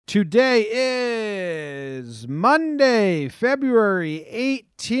Today is Monday, February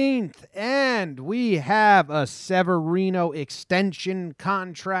 18th, and we have a Severino extension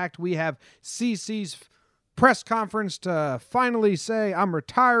contract. We have CC's press conference to finally say, I'm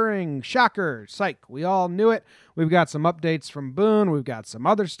retiring. Shocker. Psych. We all knew it. We've got some updates from Boone. We've got some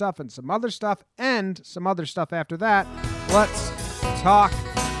other stuff and some other stuff and some other stuff after that. Let's talk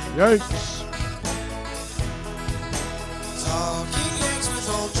Yanks. Talking Yanks with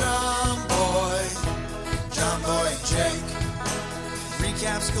old John Boy and Jake.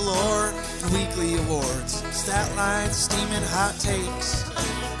 Recaps galore and weekly awards. Stat lines, steaming hot takes.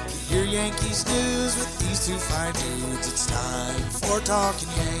 Your Yankees news with these two fine dudes. It's time for Talking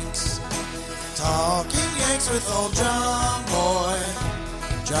Yanks. Talking Yanks with old John Boy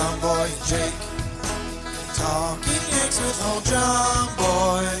and Jake. Talking Yanks with old John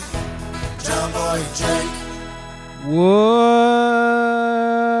Boy and Jake. What's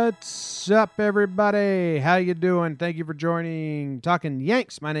up, everybody? How you doing? Thank you for joining Talking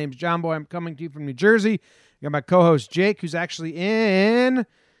Yanks. My name's John Boy. I'm coming to you from New Jersey. I got my co-host Jake, who's actually in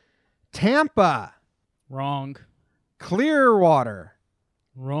Tampa. Wrong. Clearwater.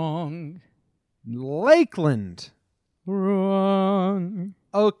 Wrong. Lakeland. Wrong.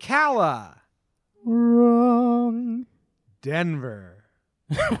 Ocala. Wrong. Denver.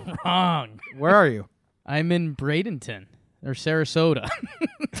 Wrong. Where are you? I'm in Bradenton or Sarasota.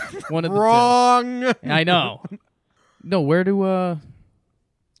 One of the Wrong. two. I know. No, where do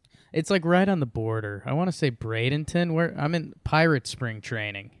it's like right on the border. I want to say Bradenton. Where I'm in Pirate Spring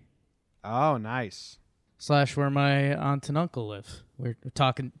training. Oh, nice. / where my aunt and uncle live. We're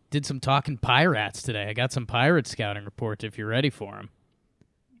talking. Did some talking pirates today. I got some pirate scouting reports if you're ready for them.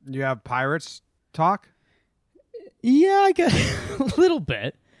 You have Pirates talk? Yeah, I got a little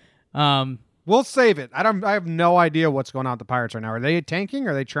bit. We'll save it. I have no idea what's going on with the Pirates right now. Are they tanking?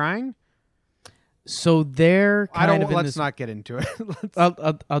 Are they trying? So they're kind of in let's this, not get into it.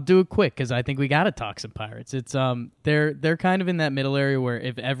 I'll do it quick because I think we got to talk some Pirates. It's they're kind of in that middle area where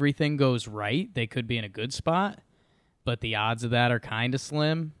if everything goes right, they could be in a good spot, but the odds of that are kind of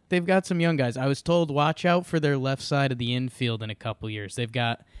slim. They've got some young guys. I was told watch out for their left side of the infield in a couple years. They've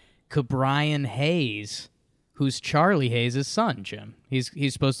got Ke'Bryan Hayes, who's Charlie Hayes' son, Jim. He's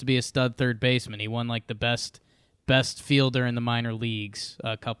supposed to be a stud third baseman. He won like the best fielder in the minor leagues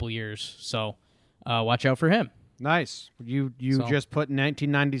a couple years. So watch out for him. Nice. You just put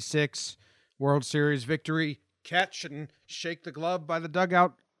 1996 World Series victory catch and shake the glove by the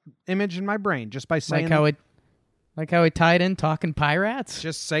dugout image in my brain just by saying like how it tied in talking Pirates.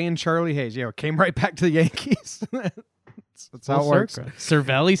 Just saying Charlie Hayes. Yeah, it came right back to the Yankees. That's how it works.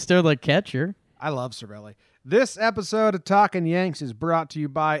 Cervelli's still the catcher. I love Cervelli. This episode of Talking Yanks is brought to you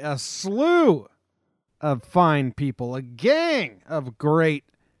by a slew of fine people, a gang of great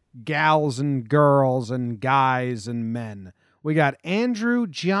gals and girls and guys and men. We got Andrew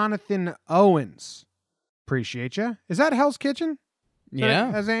Jonathan Owens. Appreciate you. Is that Hell's Kitchen?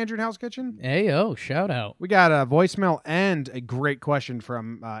 Yeah. As Andrew in Hell's Kitchen? Hey, shout out. We got a voicemail and a great question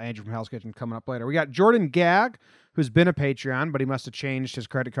from Andrew from Hell's Kitchen coming up later. We got Jordan Gag, who's been a Patreon, but he must have changed his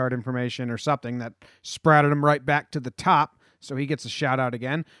credit card information or something that sprouted him right back to the top, so he gets a shout-out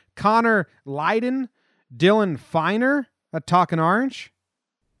again. Connor Lydon, Dylan Finer at Talking Orange.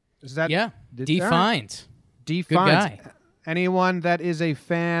 Is that... Yeah, D-Fines. D-Fines. Good guy. Anyone that is a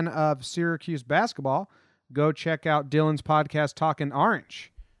fan of Syracuse basketball, go check out Dylan's podcast, Talking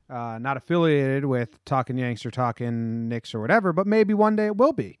Orange. Not affiliated with Talking Yanks or Talking Knicks or whatever, but maybe one day it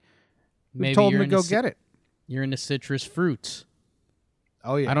will be. We told him to go get it. You're into citrus fruits.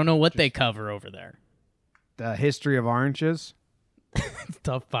 Oh, yeah. I don't know what they cover over there. The history of oranges.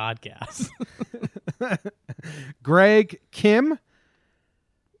 Tough podcast. Greg Kim.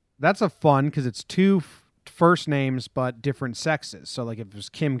 That's a fun because it's two first names but different sexes. So, like, if it was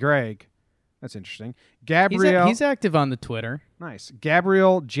Kim Greg, that's interesting. Gabrielle. He's active on the Twitter. Nice.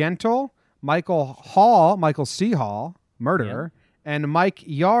 Gabrielle Gentle, Michael C. Hall, murderer, and Mike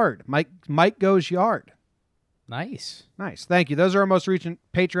Yard. Mike goes Yard. Nice. Thank you. Those are our most recent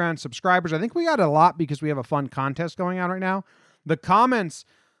Patreon subscribers. I think we got a lot because we have a fun contest going on right now. The comments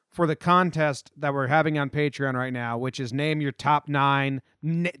for the contest that we're having on Patreon right now, which is name your top 9,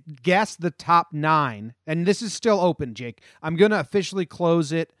 guess the top 9. And this is still open, Jake. I'm going to officially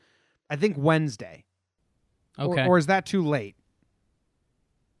close it, I think, Wednesday. Okay. Or is that too late?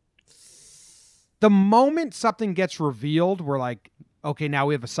 The moment something gets revealed, we're like, okay, now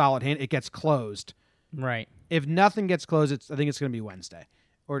we have a solid hint. It gets closed. Right. If nothing gets closed, I think it's going to be Wednesday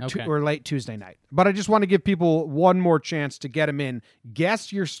or Okay. or late Tuesday night. But I just want to give people one more chance to get them in. Guess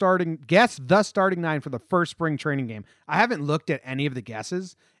the starting nine for the first spring training game. I haven't looked at any of the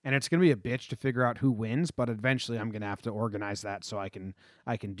guesses, and it's going to be a bitch to figure out who wins, but eventually I'm going to have to organize that so I can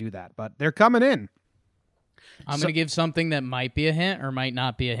do that. But they're coming in. I'm going to give something that might be a hint or might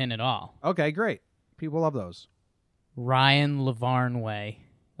not be a hint at all. Okay, great. People love those. Ryan Lavarnway.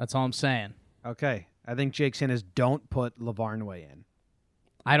 That's all I'm saying. Okay. I think Jake's hint is don't put Lavarnway in.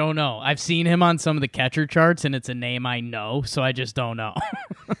 I don't know. I've seen him on some of the catcher charts, and it's a name I know, so I just don't know.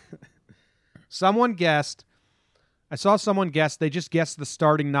 I saw someone guess, they just guessed the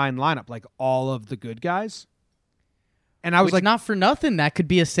starting 9 lineup, like all of the good guys. And I was Which, like, not for nothing, that could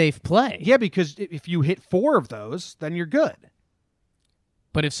be a safe play. yeah, because if you hit 4 of those, then you're good.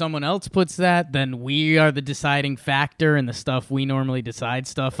 But if someone else puts that, then we are the deciding factor, and the stuff we normally decide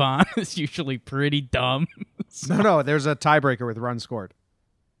stuff on is usually pretty dumb. No, there's a tiebreaker with runs scored.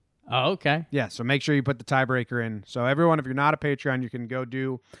 Oh, okay. Yeah, so make sure you put the tiebreaker in. So everyone, if you're not a Patreon, you can go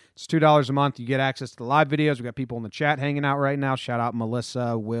it's $2 a month. You get access to the live videos. We got people in the chat hanging out right now. Shout out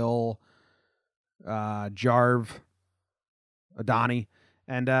Melissa, Will, Jarv, Adani,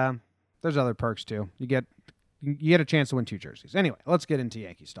 and there's other perks too. You get a chance to win 2 jerseys. Anyway, let's get into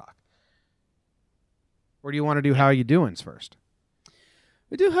Yankees talk. Or do you want to do how you doings first?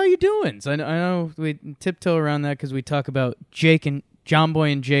 We do how you doings. I know we tiptoe around that because we talk about Jake and John Boy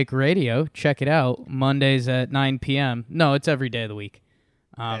and Jake Radio. Check it out. Mondays at 9 p.m. No, it's every day of the week.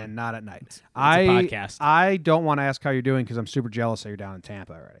 And not at night. It's a podcast. I don't want to ask how you're doing because I'm super jealous that you're down in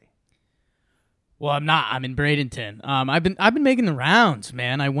Tampa already. Well, I'm not. I'm in Bradenton. I've been making the rounds,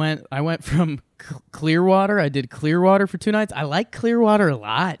 man. I went from Clearwater. I did Clearwater for 2 nights. I like Clearwater a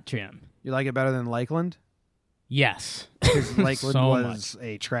lot, Jim. You like it better than Lakeland? Yes. Because Lakeland So was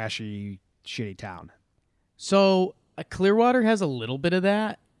a trashy, shitty town. So Clearwater has a little bit of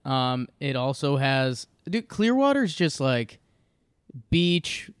that. It also has, dude, Clearwater's just like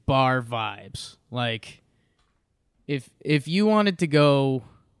beach bar vibes. Like if you wanted to go,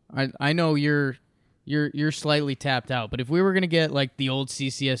 I know you're slightly tapped out, but if we were gonna get like the old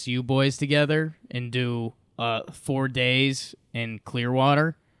CCSU boys together and do 4 days in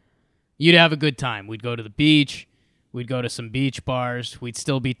Clearwater, you'd have a good time. We'd go to the beach, we'd go to some beach bars, we'd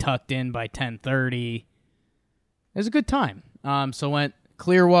still be tucked in by 10:30. It was a good time. So went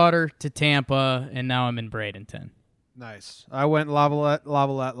Clearwater to Tampa, and now I'm in Bradenton. Nice. I went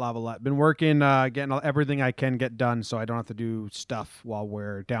Lavalette. Been working, getting everything I can get done so I don't have to do stuff while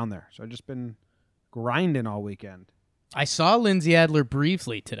we're down there. So I've just been grinding all weekend. I saw Lindsay Adler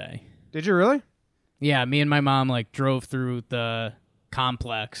briefly today. Did you really? Yeah, me and my mom like drove through the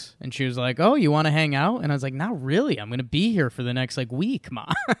complex, and she was like, "Oh, you want to hang out?" And I was like, "Not really. I'm going to be here for the next like week, Ma."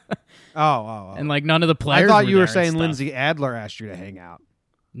 Oh. And like none of the players. I thought you were there and saying stuff. Lindsay Adler asked you to hang out.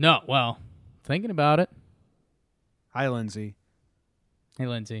 No, well, thinking about it. Hi, Lindsay. Hey,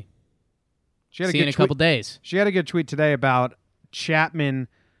 Lindsay. She had See you in a couple days. She had a good tweet today about Chapman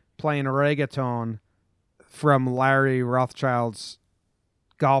playing reggaeton from Larry Rothschild's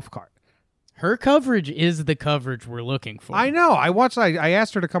golf cart. Her coverage is the coverage we're looking for. I know. I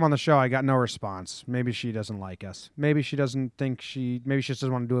asked her to come on the show. I got no response. Maybe she doesn't like us. Maybe she doesn't think maybe she just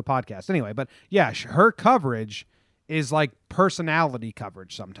doesn't want to do a podcast. Anyway, but yeah, her coverage is like personality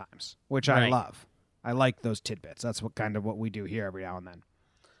coverage sometimes, which I Right. love. I like those tidbits. That's what we do here every now and then.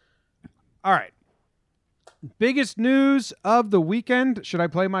 All right. Biggest news of the weekend. Should I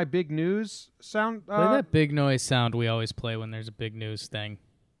play my big news sound? Play that big noise sound we always play when there's a big news thing.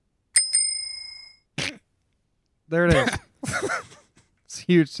 There it is. It's a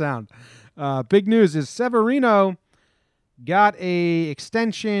huge sound. Big news is Severino got a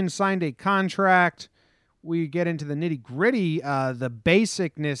extension, signed a contract. We get into the nitty-gritty. The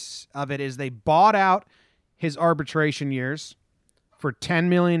basicness of it is they bought out his arbitration years for $10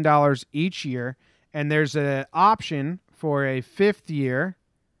 million each year, and there's an option for a 5th year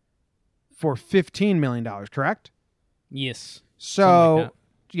for $15 million, correct? Yes. So, Something like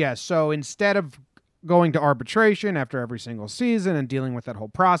yeah, so instead of going to arbitration after every single season and dealing with that whole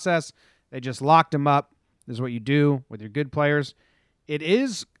process, they just locked him up. This is what you do with your good players. It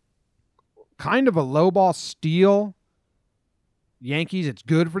is kind of a lowball steal. Yankees, it's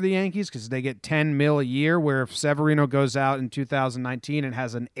good for the Yankees because they get $10 million a year, where if Severino goes out in 2019 and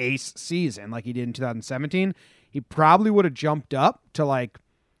has an ace season like he did in 2017, he probably would have jumped up to like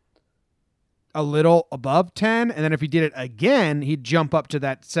a little above 10, and then if he did it again, he'd jump up to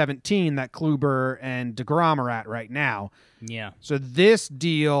that 17 that Kluber and DeGrom are at right now. Yeah. So this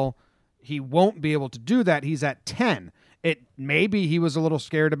deal, he won't be able to do that. He's at 10. Maybe he was a little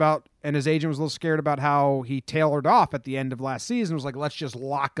scared about, and his agent was a little scared about how he tailored off at the end of last season. It was like, let's just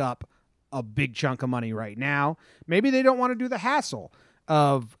lock up a big chunk of money right now. Maybe they don't want to do the hassle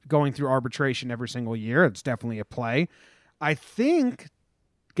of going through arbitration every single year. It's definitely a play. I think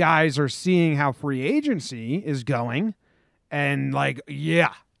guys are seeing how free agency is going and like,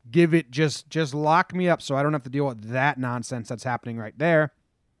 yeah, give it, just lock me up so I don't have to deal with that nonsense that's happening right there.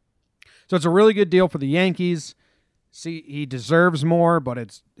 So it's a really good deal for the Yankees. See, he deserves more,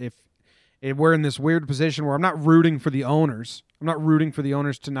 but if we're in this weird position where I'm not rooting for the owners. I'm not rooting for the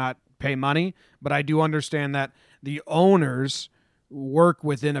owners to not pay money, but I do understand that the owners work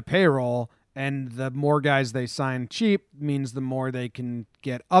within a payroll, and the more guys they sign cheap means the more they can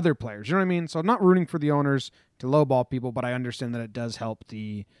get other players. You know what I mean? So I'm not rooting for the owners to lowball people, but I understand that it does help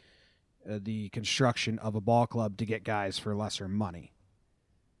the construction of a ball club to get guys for lesser money.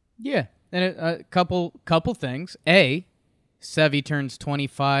 Yeah, and a couple things. A, Sevy turns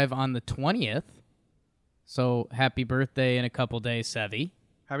 25 on the 20th, so happy birthday in a couple days, Sevy.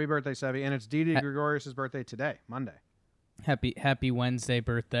 Happy birthday, Sevy, and it's Didi Gregorius' birthday today, Monday. Happy Wednesday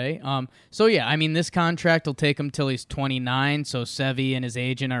birthday. So yeah, I mean, this contract will take him till he's 29. So Sevy and his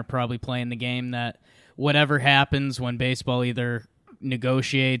agent are probably playing the game that whatever happens when baseball either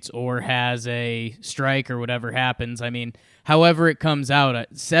negotiates or has a strike or whatever happens. I mean, however it comes out,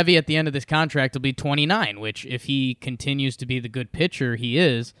 Sevy at the end of this contract will be 29. Which, if he continues to be the good pitcher he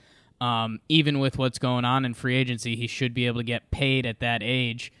is, even with what's going on in free agency, he should be able to get paid at that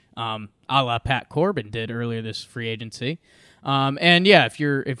age. A la Pat Corbin did earlier this free agency. And yeah, if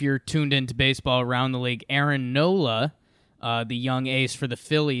you're tuned into baseball around the league, Aaron Nola, the young ace for the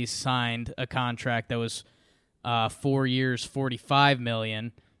Phillies, signed a contract that was 4 years, $45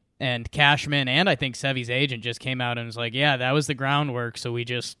 million. And Cashman and I think Sevy's agent just came out and was like, yeah, that was the groundwork, so we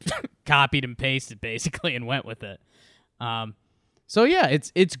just copied and pasted basically and went with it. So yeah,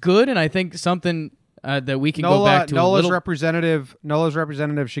 it's good, and I think something that we can go back to. Nola's representative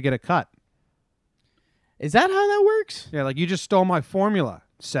should get a cut. Is that how that works? Yeah, like you just stole my formula,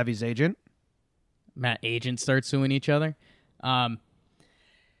 Sevy's agent. Matt, agents start suing each other.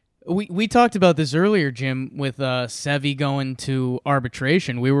 We talked about this earlier, Jim, with Sevy going to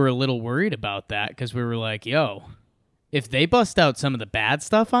arbitration. We were a little worried about that because we were like, yo, if they bust out some of the bad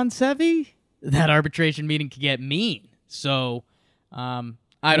stuff on Sevy, that arbitration meeting could get mean. So, I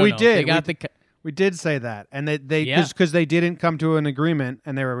don't know. We did say that, and because they didn't come to an agreement,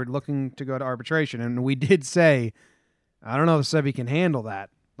 and they were looking to go to arbitration, and we did say, I don't know if Sevy can handle that,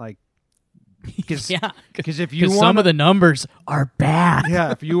 like, because if you want some of the numbers are bad.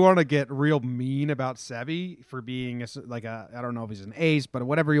 Yeah, if you want to get real mean about Sevy for being I don't know if he's an ace, but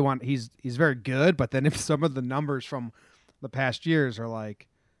whatever you want, he's very good. But then if some of the numbers from the past years are like,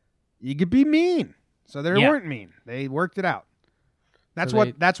 you could be mean, so they weren't mean. They worked it out. That's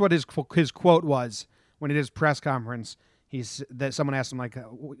what his quote was when he did his press conference. Someone asked him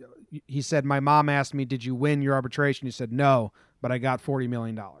he said, "My mom asked me, did you win your arbitration?" He said, "No, but I got $40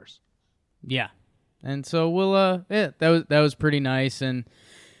 million." Yeah, and so that was pretty nice, and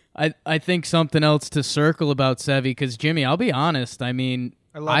I think something else to circle about Sevy, because Jimmy, I'll be honest, I mean,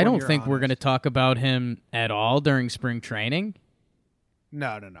 I don't think we're going to talk about him at all during spring training.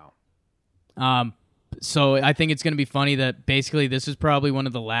 No. So I think it's going to be funny that basically this is probably one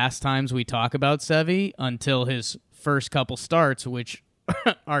of the last times we talk about Sevy until his first couple starts, which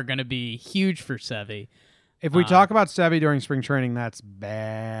are going to be huge for Sevy. If we talk about Sevy during spring training, that's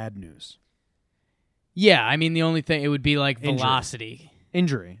bad news. Yeah, I mean, the only thing, it would be like velocity.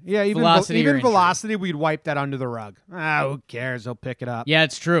 Injury. Yeah, even velocity, we'd wipe that under the rug. Who cares? He'll pick it up. Yeah,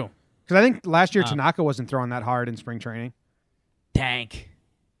 it's true. Because I think last year Tanaka wasn't throwing that hard in spring training. Tank.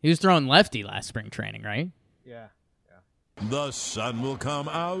 He was throwing lefty last spring training, right? Yeah. The sun will come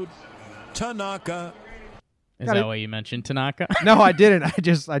out. Tanaka. Is that why you mentioned Tanaka? No, I didn't.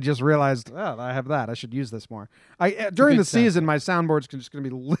 I just realized, I have that. I should use this more. During the season, my soundboard's just going to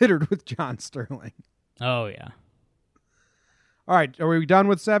be littered with John Sterling. Oh, yeah. All right. Are we done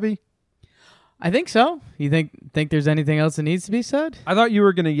with Sevy? I think so. You think there's anything else that needs to be said? I thought you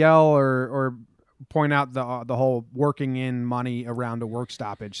were going to yell or point out the whole working in money around a work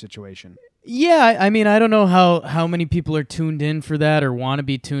stoppage situation. Yeah, I mean, I don't know how many people are tuned in for that or want to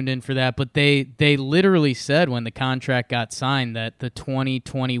be tuned in for that, but they literally said when the contract got signed that the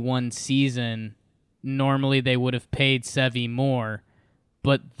 2021 season, normally they would have paid Sevy more,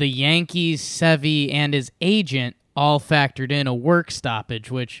 but the Yankees, Sevy, and his agent all factored in a work stoppage,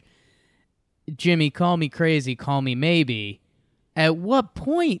 which, Jimmy, call me crazy, call me maybe. At what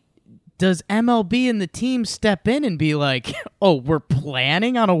point does MLB and the team step in and be like, oh, we're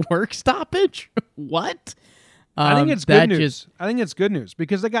planning on a work stoppage? What? I think it's good news. I think it's good news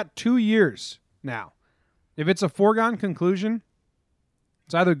because they got 2 years now. If it's a foregone conclusion,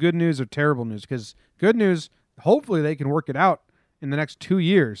 it's either good news or terrible news. Because good news, hopefully they can work it out in the next 2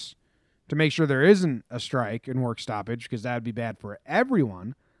 years to make sure there isn't a strike and work stoppage, because that would be bad for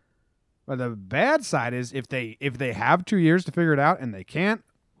everyone. But the bad side is if they have 2 years to figure it out and they can't,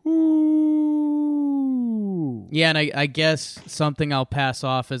 ooh. Yeah, and I guess something I'll pass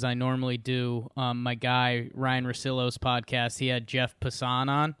off as I normally do. My guy Ryan Russillo's podcast, he had Jeff Passan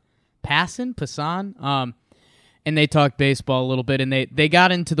on. Passan? And they talked baseball a little bit, and they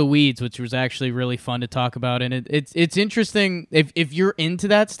got into the weeds, which was actually really fun to talk about. And it's interesting. If you're into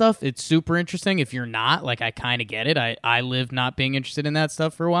that stuff, it's super interesting. If you're not, like, I kind of get it. I lived not being interested in that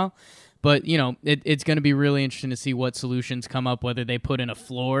stuff for a while. But, you know, it's going to be really interesting to see what solutions come up, whether they put in a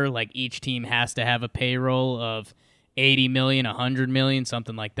floor, like each team has to have a payroll of 80 million, 100 million,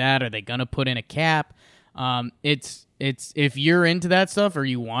 something like that. Are they going to put in a cap? It's if you're into that stuff or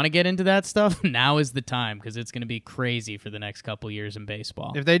you want to get into that stuff, now is the time, because it's going to be crazy for the next couple years in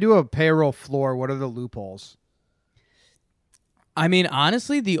baseball. If they do a payroll floor, what are the loopholes? I mean,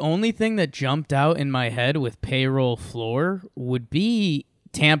 honestly, the only thing that jumped out in my head with payroll floor would be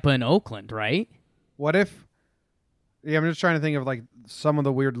Tampa and Oakland, right? What if? Yeah, I'm just trying to think of like some of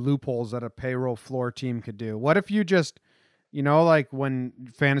the weird loopholes that a payroll floor team could do. What if you just, you know, like when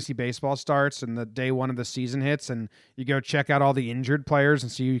fantasy baseball starts and the day one of the season hits and you go check out all the injured players and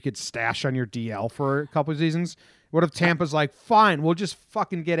see who you could stash on your DL for a couple of seasons? What if Tampa's like, fine, we'll just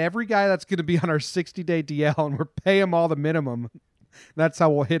fucking get every guy that's going to be on our 60-day DL and we'll pay them all the minimum. That's how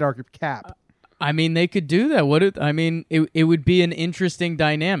we'll hit our cap. I mean, they could do that. It would be an interesting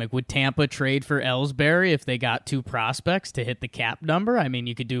dynamic. Would Tampa trade for Ellsbury if they got 2 prospects to hit the cap number? I mean,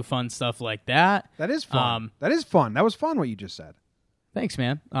 you could do fun stuff like that. That is fun. That is fun. That was fun what you just said. Thanks,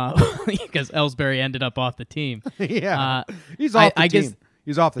 man. Because Ellsbury ended up off the team. Yeah, he's off the team.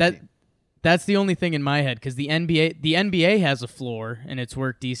 He's off the team. That's the only thing in my head, because the NBA has a floor and it's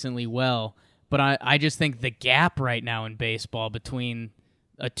worked decently well. But I just think the gap right now in baseball between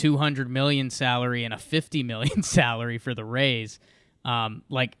a $200 million salary and a $50 million salary for the Rays.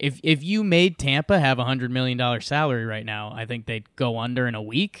 Like if you made Tampa have $100 million salary right now, I think they'd go under in a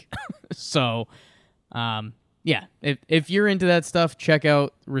week. So, yeah, if you're into that stuff, check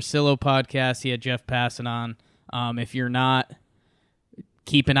out Russillo podcast. He had Jeff Passan on. If you're not,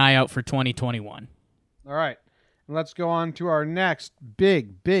 keep an eye out for 2021. All right. Let's go on to our next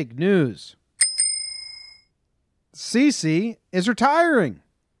big news. CeCe is retiring.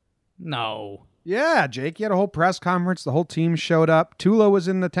 No. Yeah, Jake, you had a whole press conference. The whole team showed up. Tulo was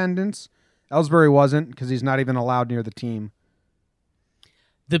in attendance. Ellsbury wasn't because he's not even allowed near the team.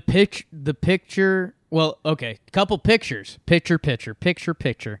 The picture. Well, okay, couple pictures. Picture. The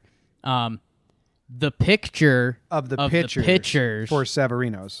picture of the pitchers for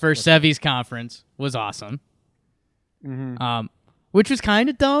Severino's for Sevy's conference was awesome. Mm-hmm. Which was kind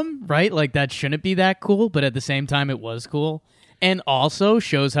of dumb, right? Like, that shouldn't be that cool, but at the same time, it was cool. And also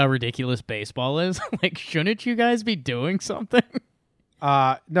shows how ridiculous baseball is. Like, shouldn't you guys be doing something?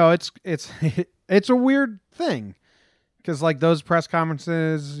 No, it's a weird thing. Because, like, those press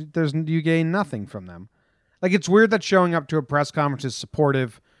conferences, you gain nothing from them. Like, it's weird that showing up to a press conference is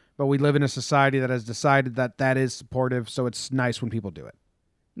supportive, but we live in a society that has decided that that is supportive, so it's nice when people do it.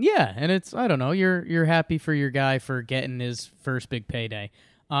 Yeah, and it's, I don't know, you're happy for your guy for getting his first big payday.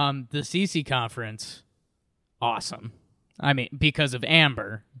 The CeCe conference, awesome. I mean, because of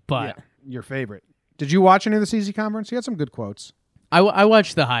Amber, but... Yeah, your favorite. Did you watch any of the CeCe conference? He had some good quotes. I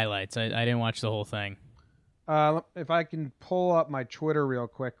watched the highlights. I didn't watch the whole thing. If I can pull up my Twitter real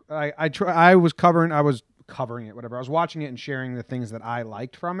quick. I was covering it, whatever. I was watching it and sharing the things that I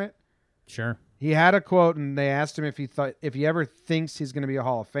liked from it. Sure. He had a quote, and they asked him if he ever thinks he's going to be a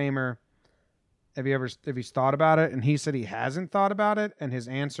Hall of Famer. If he's thought about it, and he said he hasn't thought about it, and his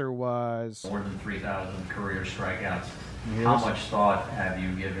answer was more than 3,000 career strikeouts. How much thought have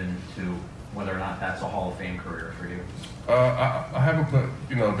you given to whether or not that's a Hall of Fame career for you? I haven't put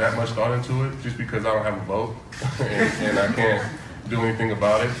that much thought into it, just because I don't have a vote and I can't do anything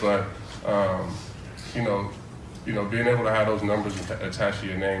about it. But being able to have those numbers attached to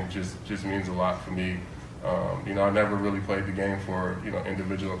your name just means a lot for me. I never really played the game for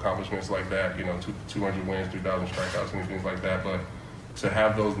individual accomplishments like that. 200 wins, 3,000 strikeouts, anything like that. But to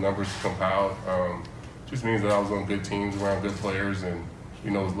have those numbers compiled just means that I was on good teams around good players, and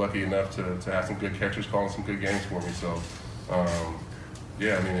was lucky enough to have some good catchers calling some good games for me. So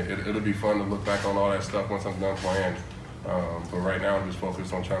it'll be fun to look back on all that stuff once I'm done playing. But right now I'm just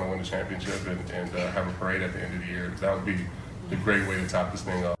focused on trying to win the championship and have a parade at the end of the year. That would be the great way to top this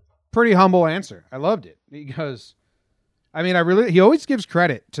thing up. Pretty humble answer. I loved it. He goes, I mean, he always gives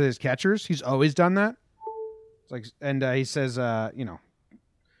credit to his catchers. He's always done that. It's like, and he says,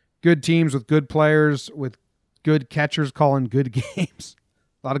 good teams with good players, with good catchers calling good games.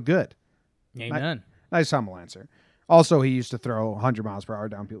 A lot of good. Amen. Nice humble answer. Also, he used to throw 100 miles per hour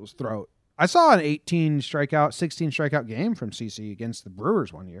down people's throat. I saw an 16 strikeout game from CC against the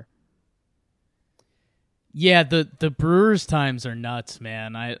Brewers one year. Yeah, the Brewers times are nuts,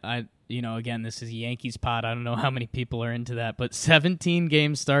 man. I again, this is Yankees pod. I don't know how many people are into that, but 17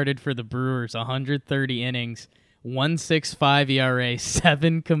 games started for the Brewers, 130 innings, 1.65 ERA,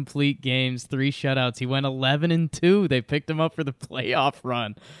 7 complete games, 3 shutouts. He went 11-2. They picked him up for the playoff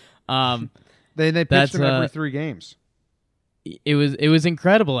run. They pitched him every 3 games. It was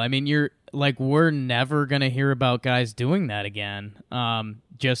incredible. I mean, we're never gonna hear about guys doing that again.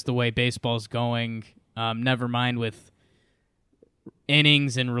 Just the way baseball's going. Never mind with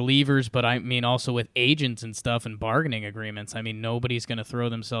innings and relievers, but I mean also with agents and stuff and bargaining agreements. I mean, nobody's going to throw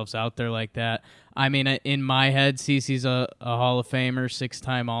themselves out there like that. I mean, in my head, CeCe's a Hall of Famer,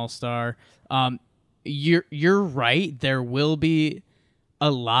 6-time All-Star. You're right. There will be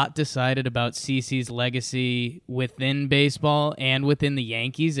a lot decided about CeCe's legacy within baseball and within the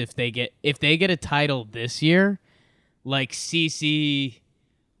Yankees if they get a title this year. Like, CeCe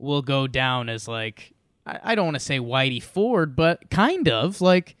will go down as, like, I don't want to say Whitey Ford, but kind of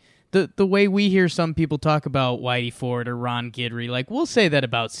like the way we hear some people talk about Whitey Ford or Ron Guidry. Like, we'll say that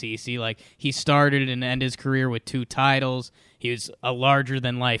about CeCe. Like, he started and ended his career with 2 titles. He was a larger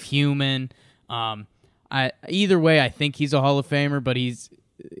than life human. Either way, I think he's a Hall of Famer, but he's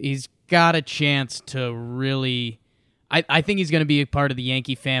got a chance to really. I think he's going to be a part of the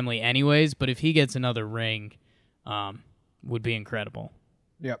Yankee family anyways. But if he gets another ring, would be incredible.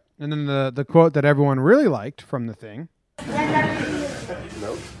 Yep. And then the quote that everyone really liked from the thing.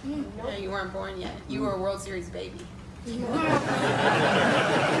 Nope. No, you weren't born yet. You were a World Series baby. Your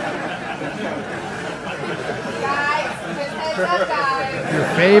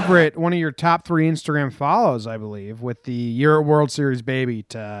favorite, one of your top 3 Instagram follows, I believe, with the "You're a World Series baby"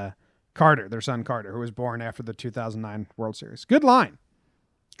 to Carter, their son Carter, who was born after the 2009 World Series. Good line.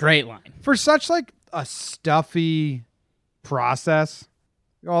 Great line. For such like a stuffy process.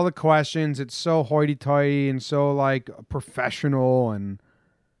 All the questions, it's so hoity-toity and so like professional, and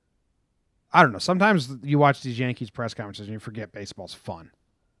I don't know. Sometimes you watch these Yankees press conferences and you forget baseball's fun,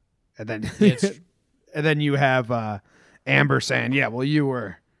 and then and then you have Amber saying, "Yeah, well, you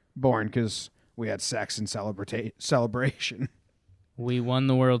were born because we had sex and celebration. We won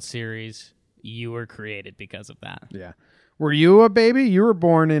the World Series. You were created because of that." Yeah, were you a baby? You were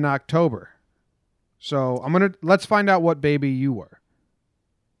born in October, so let's find out what baby you were.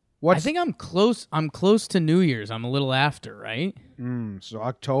 I think I'm close. I'm close to New Year's. I'm a little after, right? So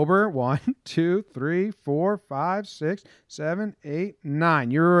October 1, 2, 3, 4, 5, 6, 7, 8,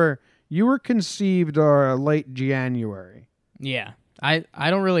 9. You were conceived late January. Yeah, I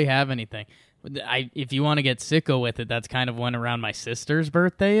don't really have anything. If you want to get sicko with it, that's kind of when around my sister's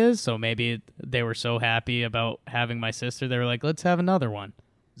birthday is. So maybe they were so happy about having my sister, they were like, "Let's have another one."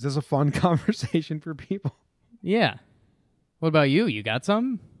 Is this a fun conversation for people? Yeah. What about you? You got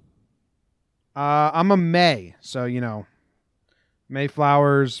something? I'm a May, so May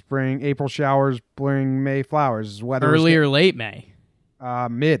flowers, spring, April showers, bring May flowers. Weather early or late May?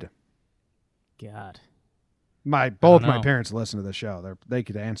 Mid. God, both my parents listen to the show. They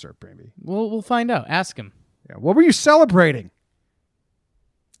could answer, maybe. We'll find out. Ask them. Yeah. What were you celebrating?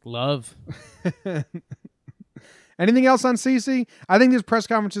 Love. Anything else on CC? I think this press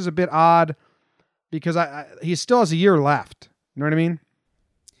conference is a bit odd because he still has a year left. You know what I mean?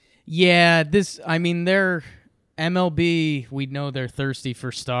 Yeah, they're MLB, we know they're thirsty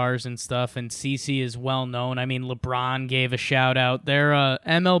for stars and stuff, and CC is well known. I mean, LeBron gave a shout out. They're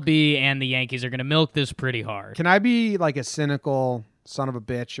MLB and the Yankees are going to milk this pretty hard. Can I be like a cynical son of a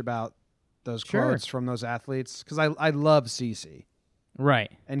bitch about those quotes from those athletes? Because I love CC.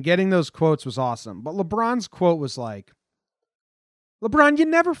 Right. And getting those quotes was awesome. But LeBron's quote was like, "LeBron, you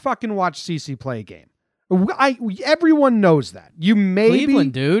never fucking watch CC play a game. Everyone knows that. You maybe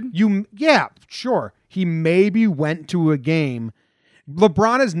Cleveland, dude. Yeah, sure. He maybe went to a game.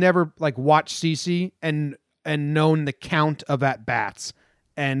 LeBron has never watched CC and known the count of at bats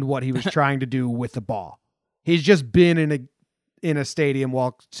and what he was trying to do with the ball. He's just been in a stadium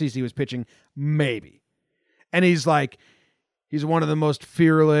while CC was pitching, maybe. And he's one of the most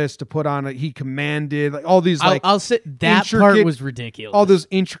fearless to put on. He commanded all these. I'll say that part was ridiculous. All those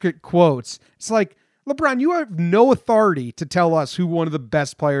intricate quotes. It's like, LeBron, you have no authority to tell us who one of the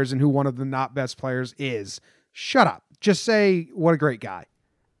best players and who one of the not best players is. Shut up. Just say, what a great guy.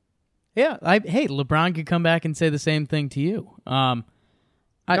 Yeah, hey, LeBron could come back and say the same thing to you. I've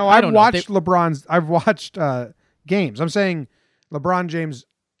don't watched know. LeBron's. I've watched games. I'm saying LeBron James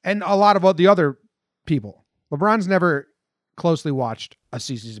and a lot of the other people. LeBron's never closely watched a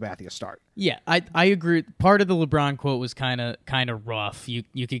CC Sabathia start. Yeah, I agree. Part of the LeBron quote was kind of rough.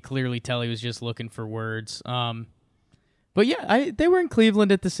 You could clearly tell he was just looking for words. But yeah, they were in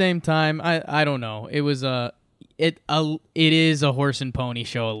Cleveland at the same time. I don't know. It was it is a horse and pony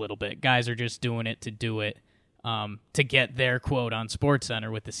show a little bit. Guys are just doing it to do it, to get their quote on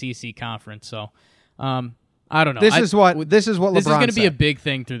SportsCenter with the CC conference. So, I don't know. This is what LeBron This is going to be a said. big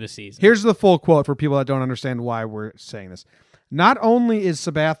thing through the season. Here's the full quote for people that don't understand why we're saying this. Not only is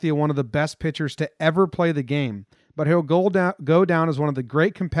Sabathia one of the best pitchers to ever play the game, but he'll go down as one of the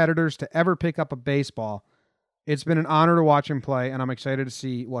great competitors to ever pick up a baseball. It's been an honor to watch him play, and I'm excited to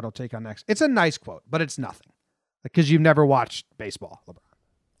see what he'll take on next. It's a nice quote, but it's nothing. Because you've never watched baseball,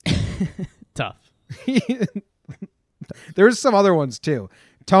 LeBron. Tough. There's some other ones, too.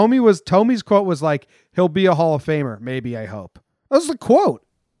 Tomey's quote was like, he'll be a Hall of Famer, maybe, I hope. That was the quote.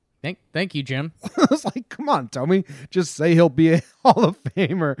 Thank you, Jim. I was like, come on, Tomey. Just say he'll be a Hall of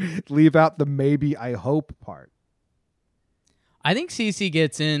Famer. Leave out the maybe, I hope part. I think CC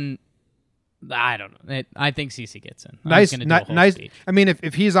gets in. I don't know. I think CC gets in. Nice. Speech. I mean,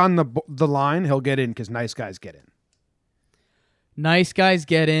 if he's on the line, he'll get in because nice guys get in. Nice guys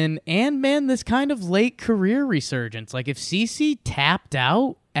get in. And, man, this kind of late career resurgence. Like, if CC tapped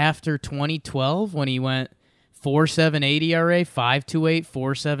out after 2012 when he went 4.78 ERA, 5.28,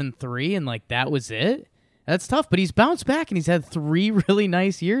 4.73, and, like, that was it, that's tough. But he's bounced back, and he's had 3 really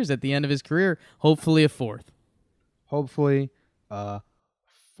nice years at the end of his career. Hopefully a 4th. Hopefully a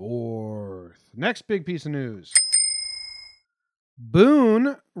 4th. Next big piece of news.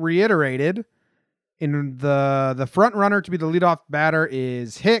 Boone reiterated in the front runner to be the leadoff batter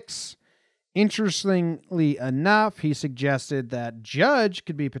is Hicks. Interestingly enough, he suggested that Judge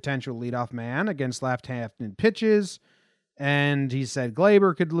could be potential leadoff man against left-handed pitches, and he said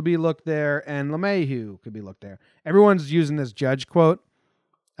Glaber could be looked there, and LeMahieu could be looked there. Everyone's using this Judge quote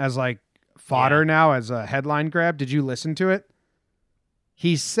as like fodder now, as a headline grab. Did you listen to it?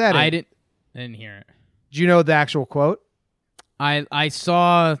 He said it. I didn't hear it. Do you know the actual quote? I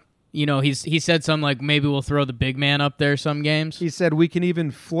saw, he said something like, maybe we'll throw the big man up there some games. He said we can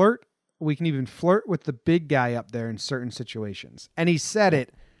even flirt with the big guy up there in certain situations. And he said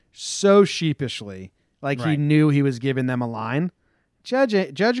it so sheepishly, like he knew he was giving them a line.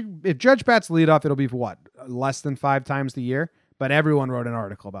 If Judge bats leadoff, it'll be what, less than 5 times the year? But everyone wrote an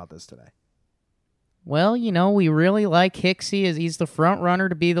article about this today. Well, we really like Hicksy as he's the front runner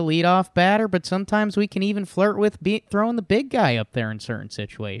to be the leadoff batter, but sometimes we can even flirt with throwing the big guy up there in certain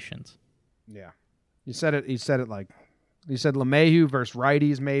situations. Yeah. He said it like, he said LeMahieu versus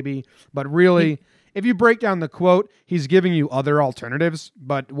righties maybe, but really, if you break down the quote, he's giving you other alternatives,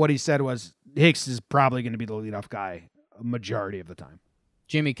 but what he said was Hicks is probably going to be the leadoff guy a majority of the time.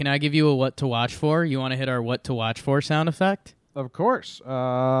 Jimmy, can I give you a what to watch for? You want to hit our what to watch for sound effect? Of course.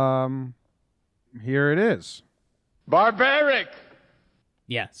 Here it is. Barbaric.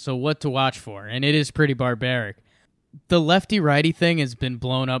 Yeah, so what to watch for, and it is pretty barbaric. The lefty-righty thing has been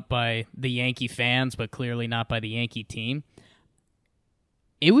blown up by the Yankee fans, but clearly not by the Yankee team.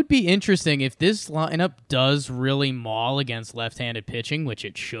 It would be interesting if this lineup does really maul against left-handed pitching, which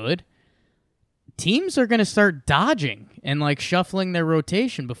it should. Teams are going to start dodging and shuffling their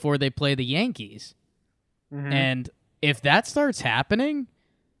rotation before they play the Yankees. Mm-hmm. And if that starts happening,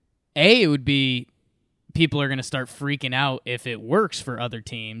 it would be people are going to start freaking out if it works for other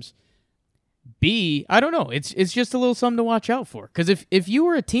teams. B, I don't know. It's just a little something to watch out for. Because if you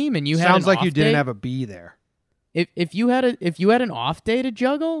were a team and you had sounds an like off you didn't day, have a B there. If you had an off day to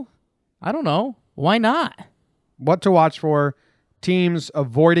juggle, I don't know. Why not? What to watch for? Teams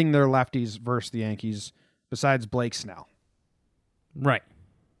avoiding their lefties versus the Yankees, besides Blake Snell. Right.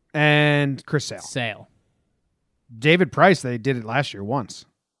 And Chris Sale. David Price, they did it last year once.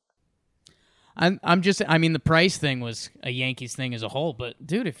 The Price thing was a Yankees thing as a whole, but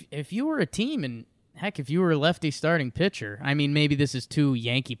dude, if you were a team and heck, if you were a lefty starting pitcher, maybe this is too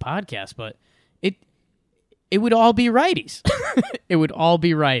Yankee podcast, but it would all be righties. It would all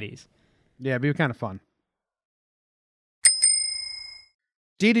be righties. Yeah, it'd be kind of fun.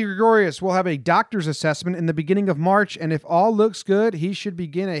 Didi Gregorius will have a doctor's assessment in the beginning of March, and if all looks good, he should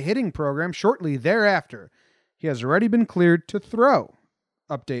begin a hitting program shortly thereafter. He has already been cleared to throw.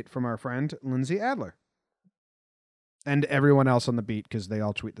 Update from our friend Lindsay Adler. And everyone else on the beat, because they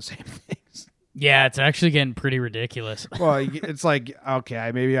all tweet the same things. Yeah, it's actually getting pretty ridiculous. Well, it's like,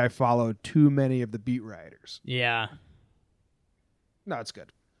 okay, maybe I follow too many of the beat writers. Yeah. No, it's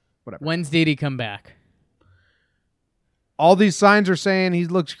good. whatever. When's Didi come back? All these signs are saying he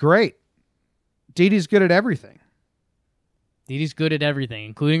looks great. Didi's good at everything. Didi's good at everything,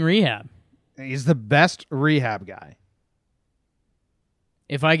 including rehab. He's the best rehab guy.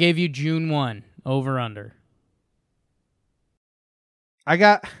 If I gave you June 1, over under.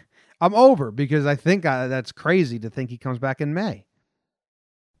 I'm over because I think that's crazy to think he comes back in May.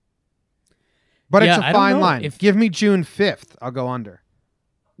 But Yeah, it's I a don't fine know. line. If- Give me June 5th. I'll go under.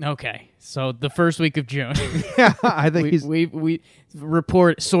 Okay, so the first week of June. Yeah, I think he's... we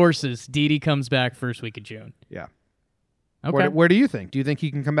report sources. Didi comes back first week of June. Yeah. Okay. Where do you think? Do you think he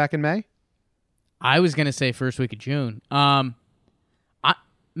can come back in May? I was gonna say first week of June.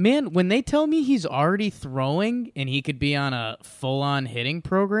 Man, when they tell me he's already throwing and he could be on a full-on hitting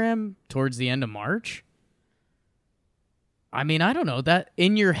program towards the end of March, I mean, I don't know. That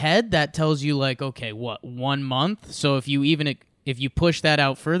in your head, that tells you like, okay, what, 1 month? So if you push that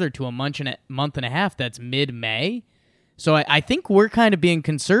out further to a month and a half, that's mid-May. So I think we're kind of being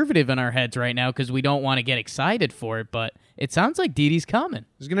conservative in our heads right now because we don't want to get excited for it, but it sounds like Didi's coming.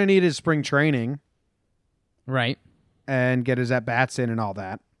 He's going to need his spring training. Right. And get his at-bats in and all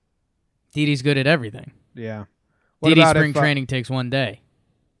that. Didi's good at everything. Yeah. Didi's spring training takes 1 day.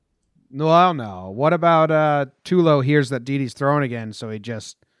 Well, no. What about Tulo hears that Didi's throwing again, so he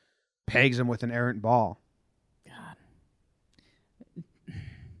just pegs him with an errant ball? God.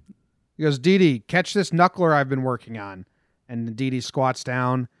 He goes, Didi, catch this knuckler I've been working on. And Didi squats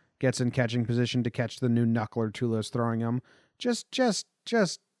down, gets in catching position to catch the new knuckler Tulo's throwing him. Just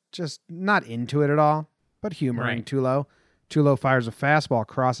not into it at all, but humoring Right. Tulo. Tulo fires a fastball,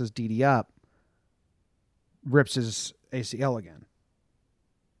 crosses Didi up, rips his ACL again.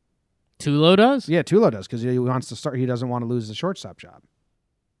 Tulo does? Yeah, Tulo does because he wants to start. He doesn't want to lose the shortstop job.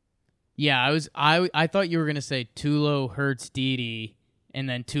 Yeah, I thought you were gonna say Tulo hurts Didi, and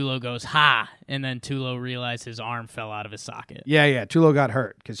then Tulo goes ha, and then Tulo realized his arm fell out of his socket. Yeah. Tulo got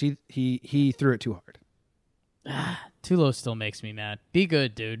hurt because he threw it too hard. Tulo still makes me mad. Be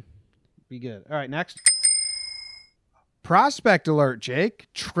good, dude. Be good. All right, next. Prospect alert, Jake.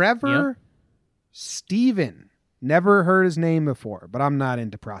 Trevor Steven. Never heard his name before, but I'm not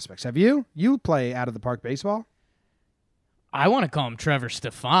into prospects. Have you? You play out of the park baseball? I want to call him Trevor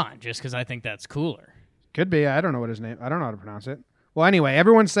Stefan just because I think that's cooler. Could be. I don't know what his name. I don't know how to pronounce it. Well, anyway,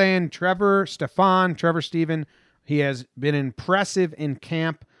 everyone's saying Trevor Stefan, Trevor Steven. He has been impressive in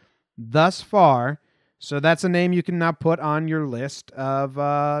camp thus far. So that's a name you can now put on your list of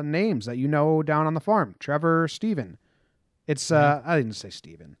names that you know down on the farm. Trevor Steven. It's I didn't say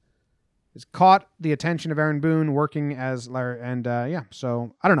Steven. It's caught the attention of Aaron Boone working as Larry, and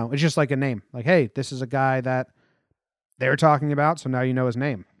so I don't know. It's just like a name. Like, hey, this is a guy that they're talking about, so now you know his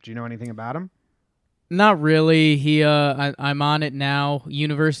name. Do you know anything about him? Not really. I'm on it now.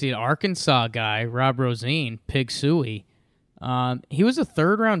 University of Arkansas guy, Rob Rosine, Pig Suey. He was a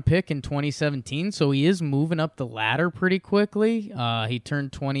third-round pick in 2017, so he is moving up the ladder pretty quickly. He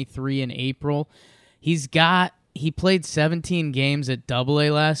turned 23 in April. He played 17 games at AA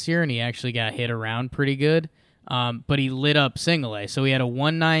last year, and he actually got hit around pretty good. But he lit up single A. So he had a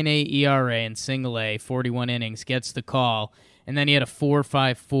 1.98 ERA in single A, 41 innings, gets the call, and then he had a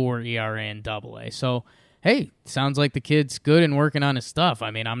 4.54 ERA in AA. So, hey, sounds like the kid's good and working on his stuff.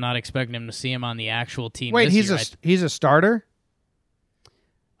 I mean, I'm not expecting him to see him on the actual team. Wait, this he's a starter?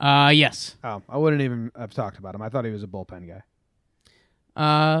 Yes. Oh, I wouldn't even have talked about him. I thought he was a bullpen guy.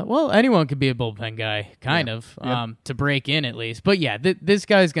 Well, anyone could be a bullpen guy, kind of, to break in at least. But yeah, this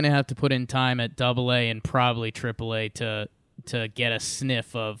guy's going to have to put in time at AA and probably AAA to get a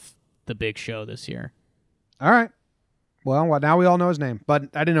sniff of the big show this year. All right. Well, now we all know his name, but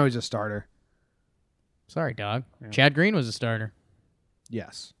I didn't know he's a starter. Sorry, dog. Yeah. Chad Green was a starter.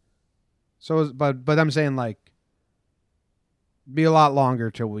 Yes. So, but I'm saying like, be a lot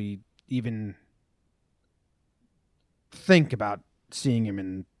longer till we even think about seeing him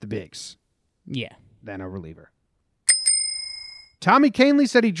in the bigs. Yeah. Than a reliever. Tommy Canley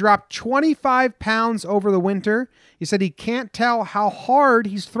said he dropped 25 pounds over the winter. He said he can't tell how hard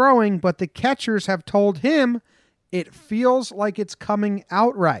he's throwing, but the catchers have told him it feels like it's coming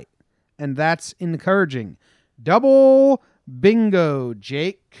out right. And that's encouraging. Double bingo,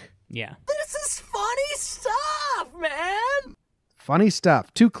 Jake. Yeah. This is funny stuff, man. Funny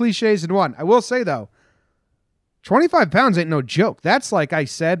stuff. 2 cliches in one. I will say, though, 25 pounds ain't no joke. That's like I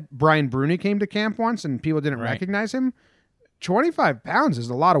said, Brian Bruni came to camp once and people didn't recognize him. 25 pounds is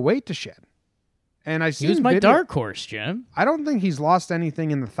a lot of weight to shed. And he was my dark horse, Jim. I don't think he's lost anything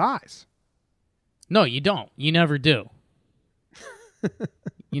in the thighs. No, you don't. You never do.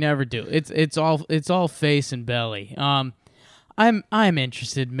 You never do. It's all face and belly. I I'm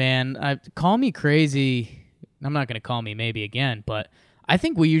interested, man. Call me crazy. I'm not going to call me maybe again, but I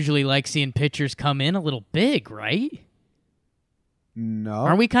think we usually like seeing pitchers come in a little big, right? No.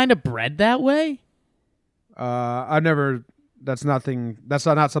 Aren't we kind of bred that way? I've never. That's nothing. That's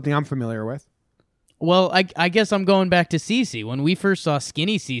not something I'm familiar with. Well, I guess I'm going back to CeCe. When we first saw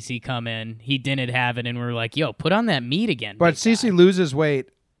skinny CeCe come in, he didn't have it, and we were like, yo, put on that meat again. But big CeCe guy. loses weight.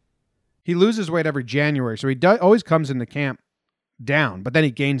 He loses weight every January, so he always comes into camp down, but then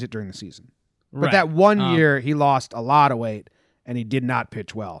he gains it during the season. But Right. that one year, he lost a lot of weight, and he did not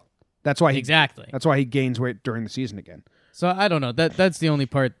pitch well. That's why Exactly. That's why he gains weight during the season again. So I don't know. That's the only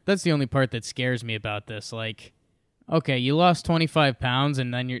part. That's the only part that scares me about this. Like, okay, you lost 25 pounds,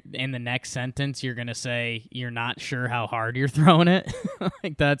 and then you're in the next sentence you're gonna say you're not sure how hard you're throwing it.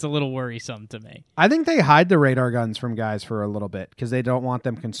 Like, that's a little worrisome to me. I think they hide the radar guns from guys for a little bit because they don't want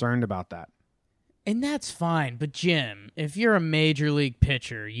them concerned about that. And that's fine. But Jim, if you're a major league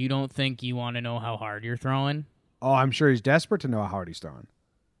pitcher, you don't think you want to know how hard you're throwing? Oh, I'm sure he's desperate to know how hard he's throwing.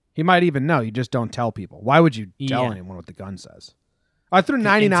 He might even know. You just don't tell people. Why would you tell Yeah. anyone what the gun says? I threw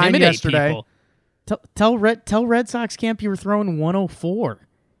 99 Intimidate yesterday. people. Tell Red Sox camp you were throwing 104.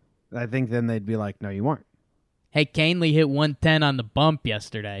 I think then they'd be like, no, you weren't. Hey, Canely hit 110 on the bump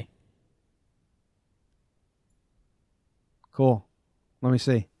yesterday. Cool. Let me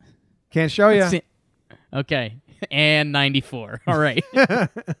see. Can't show you. Okay. And 94. All right.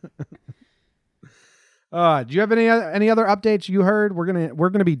 Do you have any other updates you heard? We're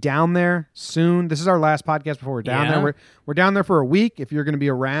gonna be down there soon. This is our last podcast before we're down Yeah. there. We're down there for a week. If you're gonna be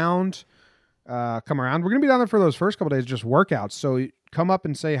around, come around. We're gonna be down there for those first couple days, just workouts. So come up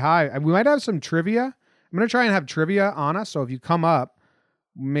and say hi. We might have some trivia. I'm gonna try and have trivia on us. So if you come up,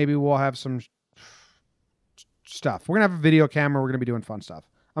 maybe we'll have some stuff. We're gonna have a video camera. We're gonna be doing fun stuff.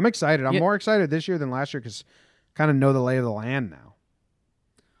 I'm excited. I'm more excited this year than last year because kind of know the lay of the land now.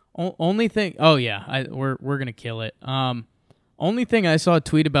 Only thing, oh yeah, we're gonna kill it. Only thing I saw a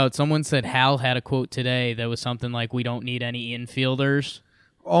tweet about, someone said Hal had a quote today that was something like, "We don't need any infielders."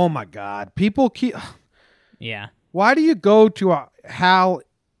 Oh my God, people keep. Yeah. Why do you go to a Hal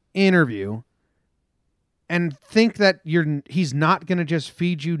interview and think that he's not gonna just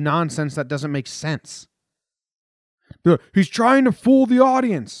feed you nonsense that doesn't make sense? He's trying to fool the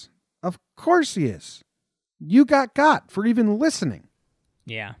audience. Of course he is. You got for even listening.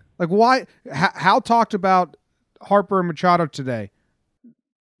 Yeah. Like, why? Hal talked about Harper and Machado today.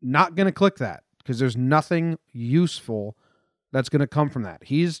 Not going to click that because there's nothing useful that's going to come from that.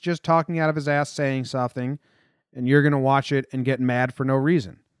 He's just talking out of his ass saying something, and you're going to watch it and get mad for no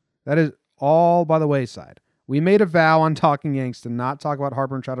reason. That is all by the wayside. We made a vow on Talking Yanks to not talk about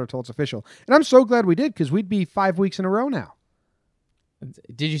Harper and Machado until it's official. And I'm so glad we did because we'd be 5 weeks in a row now.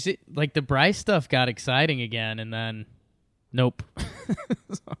 Did you see, like, the Bryce stuff got exciting again, and then nope.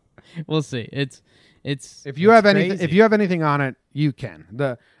 So, we'll see. It's if you have crazy. anything, if you have anything on it, you can.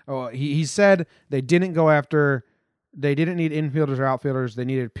 He said they didn't need infielders or outfielders. They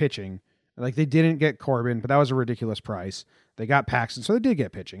needed pitching. Like, they didn't get Corbin, but that was a ridiculous price. They got Paxton, so they did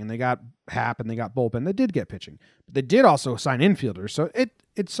get pitching, and they got Happ, and they got bullpen. They did get pitching, but they did also sign infielders. So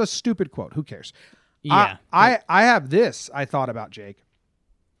it's a stupid quote. Who cares? Yeah. I have this. I thought about Jake.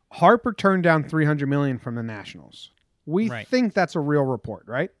 Harper turned down $300 million from the Nationals. We think that's a real report,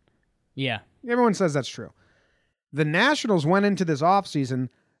 right? Yeah. Everyone says that's true. The Nationals went into this offseason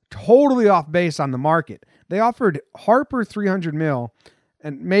totally off base on the market. They offered Harper $300 million,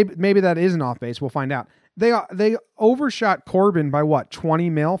 and maybe that isn't off base. We'll find out. They overshot Corbin by what,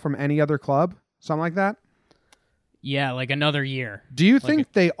 $20 million from any other club, something like that. Yeah, like another year. Do you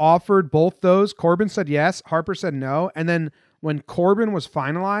think they offered both those? Corbin said yes, Harper said no, and then when Corbin was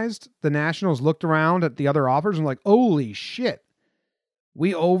finalized, the Nationals looked around at the other offers and were like, holy shit,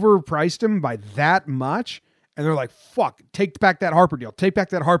 we overpriced him by that much? And they're like, fuck, take back that Harper deal. Take back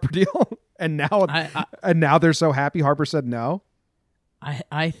that Harper deal. And now they're so happy Harper said no.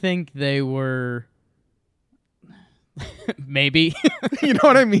 I think they were maybe. You know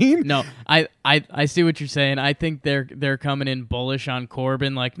what I mean? No, I see what you're saying. I think they're coming in bullish on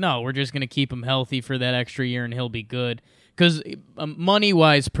Corbin. Like, no, we're just going to keep him healthy for that extra year and he'll be good. Because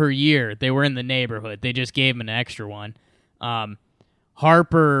money-wise per year, they were in the neighborhood. They just gave him an extra one.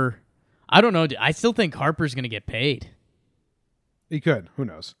 Harper, I don't know. I still think Harper's going to get paid. He could. Who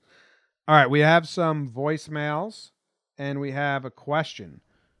knows? All right, we have some voicemails, and we have a question.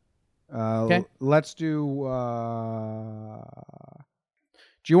 Okay. Let's do...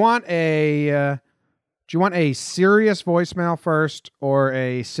 Do you want a serious voicemail first or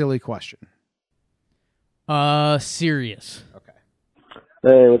a silly question? Serious. Okay.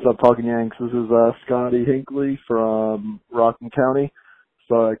 Hey, what's up, Talking Yanks? This is Scotty Hinckley from Rockland County.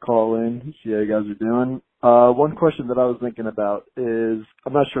 So I call in, see how you guys are doing. One question that I was thinking about is,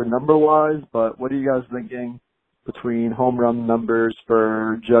 I'm not sure number-wise, but what are you guys thinking between home run numbers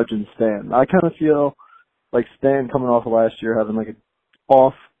for Judge and Stan? I kind of feel like Stan coming off of last year having like an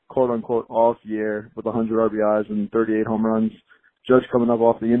off, quote-unquote, off year with 100 RBIs and 38 home runs. Judge coming up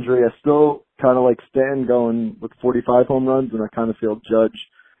off the injury. I still kind of like Stan going with 45 home runs, and I kind of feel Judge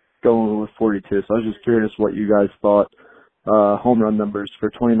going with 42. So I was just curious what you guys thought home run numbers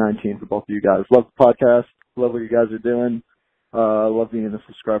for 2019 for both of you guys. Love the podcast. Love what you guys are doing. Love being a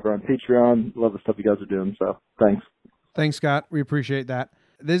subscriber on Patreon. Love the stuff you guys are doing. So thanks. Thanks, Scott. We appreciate that.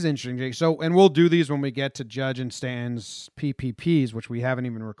 This is interesting, Jake. So, and we'll do these when we get to Judge and Stan's PPPs, which we haven't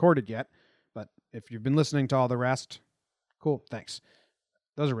even recorded yet. But if you've been listening to all the rest, cool. Thanks.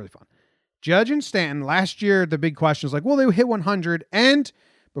 Those are really fun. Judge and Stanton, last year, the big question is like, well, they hit 100. And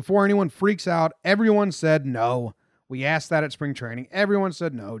before anyone freaks out, everyone said no. We asked that at spring training. Everyone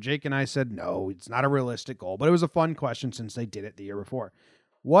said no. Jake and I said no. It's not a realistic goal, but it was a fun question since they did it the year before.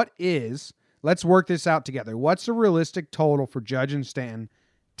 Let's work this out together. What's a realistic total for Judge and Stanton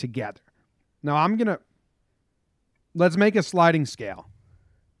together? Now, let's make a sliding scale.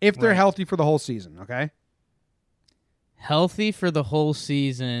 If they're healthy for the whole season, okay? Healthy for the whole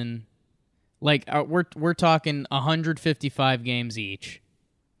season, like we're talking 155 games each.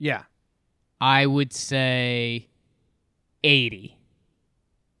 Yeah. I would say 80.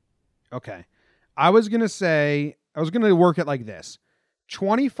 Okay. I was going to work it like this.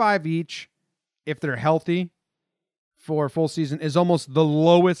 25 each, if they're healthy for a full season, is almost the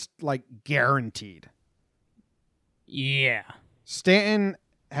lowest, like, guaranteed. Yeah. Stanton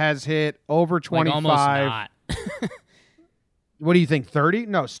has hit over 25. Like almost not. What do you think, 30?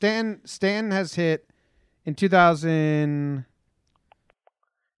 No, Stanton has hit in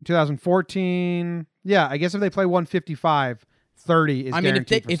 2014. Yeah, I guess if they play 155, 30 is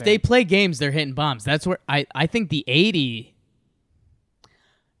guaranteed. I mean, if they play games, they're hitting bombs. That's where I think the 80.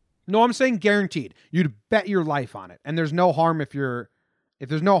 No, I'm saying guaranteed. You'd bet your life on it, and there's no harm if you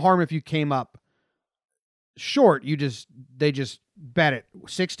came up short. They just bet it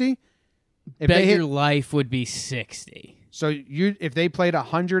 60. Your life would be 60. So if they played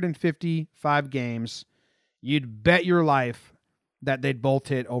 155 games, you'd bet your life that they'd both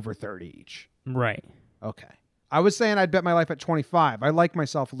hit over 30 each. Right. Okay. I was saying I'd bet my life at 25. I like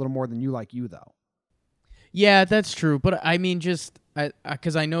myself a little more than you like you, though. Yeah, that's true. But I mean, just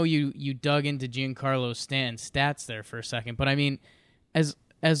because I know you dug into Giancarlo Stanton's stats there for a second. But I mean, as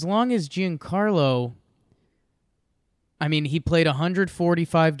long as Giancarlo, I mean, he played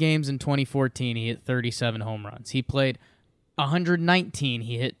 145 games in 2014. He hit 37 home runs. He played 119,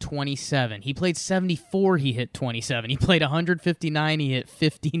 he hit 27. He played 74, he hit 27. He played 159, he hit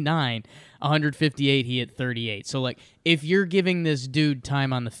 59. 158, he hit 38. So, like, if you're giving this dude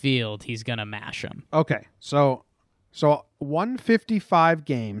time on the field, he's going to mash him. Okay, so 155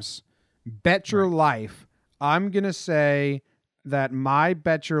 games, bet your life. I'm going to say that my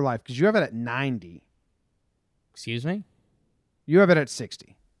bet your life, because you have it at 90. Excuse me? You have it at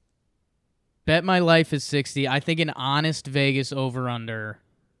 60. Bet my life is 60. I think an honest Vegas over-under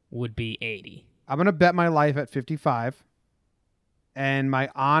would be 80. I'm going to bet my life at 55. And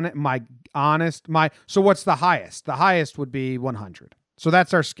so what's the highest? The highest would be 100. So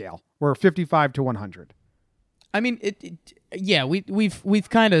that's our scale. We're 55 to 100. I mean, we've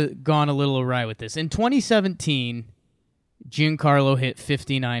kind of gone a little awry with this. In 2017, Giancarlo hit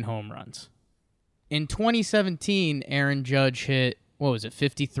 59 home runs. In 2017, Aaron Judge hit,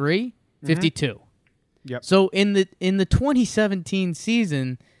 53? 52. Yep. So in the 2017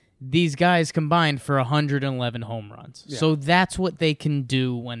 season, these guys combined for 111 home runs. Yeah. So that's what they can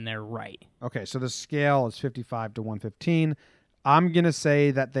do when they're right. Okay, so the scale is 55 to 115. I'm going to say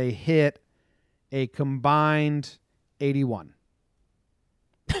that they hit a combined 81.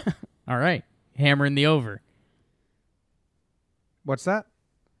 All right. Hammering the over. What's that?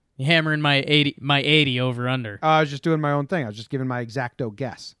 Hammering my 80 over under. I was just doing my own thing. I was just giving my exacto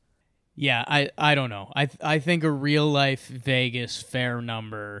guess. Yeah, I don't know. I think a real life Vegas fair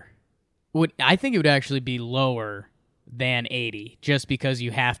number I think it would actually be lower than 80 just because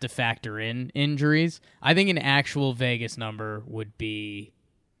you have to factor in injuries. I think an actual Vegas number would be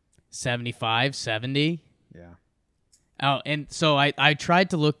 75, 70. Yeah. Oh, and so I tried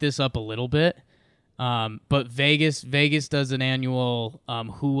to look this up a little bit. But Vegas does an annual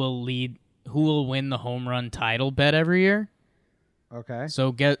who will win the home run title bet every year. Okay.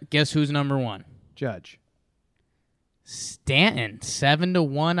 So guess who's number one? Judge. Stanton,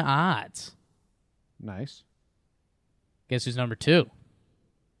 7-1 odds. Nice. Guess who's number two?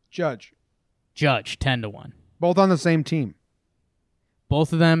 Judge. Judge, 10-1. Both on the same team.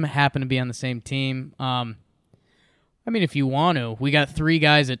 Both of them happen to be on the same team. I mean, if you want to, we got 3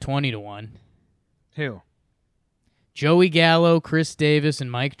 guys at 20-1. Who? Joey Gallo, Chris Davis, and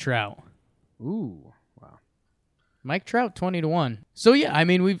Mike Trout. Ooh, wow. Mike Trout, 20-1. So yeah, I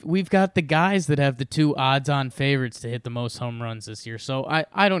mean, we've got the guys that have the 2 odds-on favorites to hit the most home runs this year. So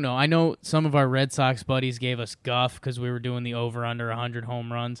I don't know. I know some of our Red Sox buddies gave us guff because we were doing the over/under 100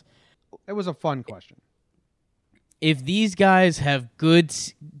 home runs. It was a fun question. If these guys have good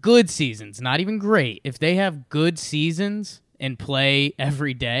seasons, not even great, if they have good seasons and play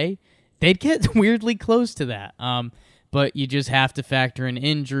every day, they'd get weirdly close to that. But you just have to factor in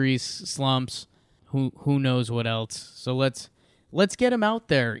injuries, slumps, who knows what else. So let's get them out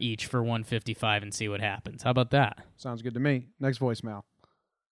there each for 155 and see what happens. How about that? Sounds good to me. Next voicemail.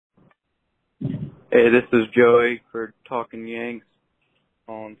 Hey, this is Joey for Talking Yanks,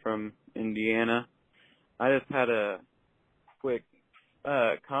 calling from Indiana. I just had a quick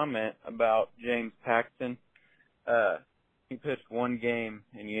comment about James Paxton. He pitched 1 game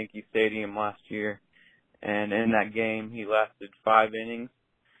in Yankee Stadium last year, and in that game he lasted 5 innings.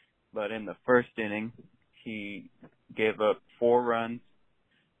 But in the first inning, he gave up 4 runs,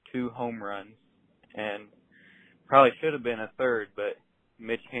 2 home runs, and probably should have been a third, but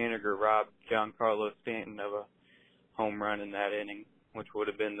Mitch Haniger robbed Giancarlo Stanton of a home run in that inning, which would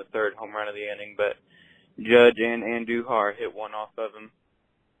have been the 3rd home run of the inning. But Judge and Andujar hit one off of him,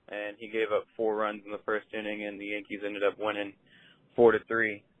 and he gave up 4 runs in the first inning, and the Yankees ended up winning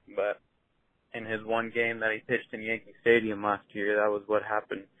 4-3. But in his 1 game that he pitched in Yankee Stadium last year, that was what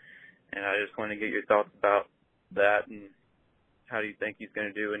happened. And I just want to get your thoughts about that, and how do you think he's going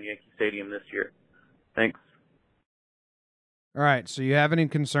to do in Yankee Stadium this year? Thanks. All right, so you have any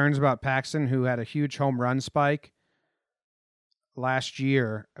concerns about Paxton, who had a huge home run spike last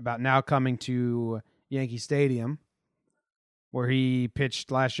year, about now coming to Yankee Stadium, where he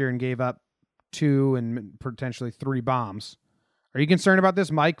pitched last year and gave up 2 and potentially 3 bombs. Are you concerned about this?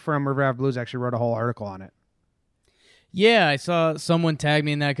 Mike from River Ave Blues actually wrote a whole article on it. Yeah, I saw someone tag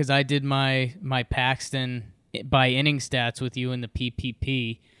me in that because I did my Paxton by inning stats with you in the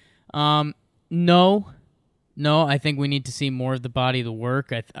PPP. No, I think we need to see more of the body of the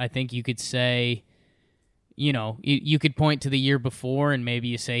work. I think you could say, you could point to the year before and maybe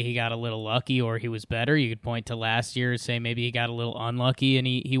you say he got a little lucky or he was better. You could point to last year and say maybe he got a little unlucky and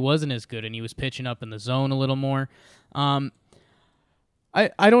he wasn't as good and he was pitching up in the zone a little more.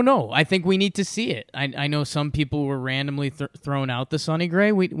 I don't know. I think we need to see it. I know some people were randomly thrown out the Sonny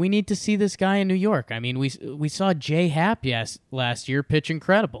Gray. We need to see this guy in New York. I mean, we saw Jay Happ last year pitch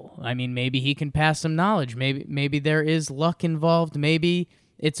incredible. I mean, maybe he can pass some knowledge. Maybe there is luck involved. Maybe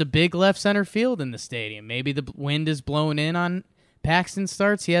it's a big left center field in the stadium. Maybe the wind is blowing in on Paxton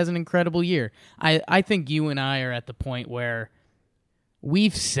starts. He has an incredible year. I think you and I are at the point where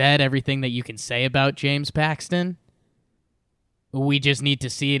we've said everything that you can say about James Paxton. We just need to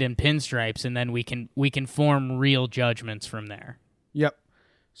see it in pinstripes, and then we can form real judgments from there. Yep.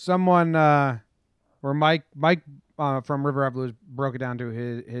 Someone, where Mike from River Ave Blues broke it down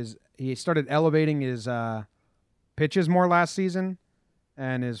to he started elevating his pitches more last season,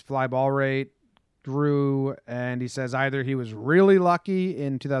 and his fly ball rate grew, and he says either he was really lucky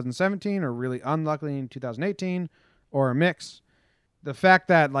in 2017 or really unlucky in 2018, or a mix. The fact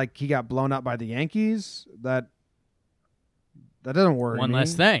that he got blown up by the Yankees, that doesn't worry me. One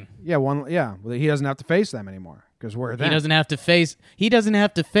less thing. Yeah, Well, he doesn't have to face them anymore because we're them. He doesn't have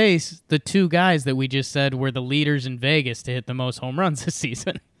to face the 2 guys that we just said were the leaders in Vegas to hit the most home runs this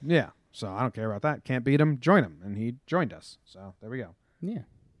season. Yeah, so I don't care about that. Can't beat him, join him, and he joined us. So there we go. Yeah.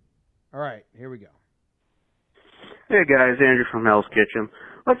 All right, here we go. Hey guys, Andrew from Hell's Kitchen.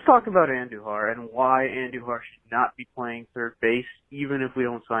 Let's talk about Andujar and why Andujar should not be playing third base even if we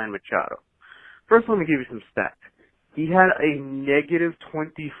don't sign Machado. First, let me give you some stats. He had a negative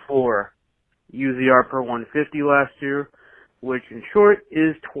 24 UZR per 150 last year, which in short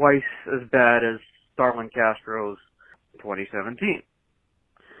is twice as bad as Starlin Castro's 2017.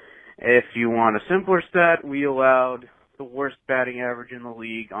 If you want a simpler stat, we allowed the worst batting average in the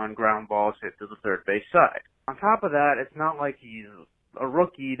league on ground balls hit to the third base side. On top of that, it's not like he's a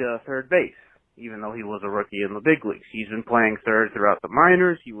rookie to third base, even though he was a rookie in the big leagues. He's been playing third throughout the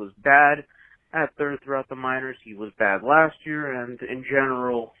minors. He was bad at third throughout the minors. He was bad last year, and in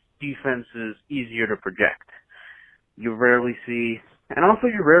general, defense is easier to project. You rarely see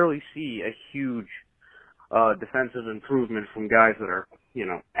a huge defensive improvement from guys that are,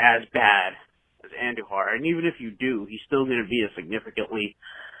 as bad as Andujar. And even if you do, he's still going to be a significantly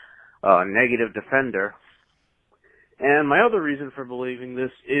negative defender. And my other reason for believing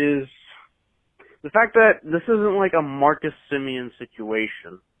this is the fact that this isn't like a Marcus Semien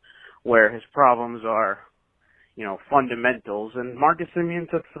situation where his problems are, fundamentals. And Marcus Semien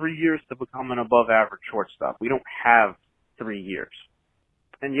took 3 years to become an above-average shortstop. We don't have 3 years.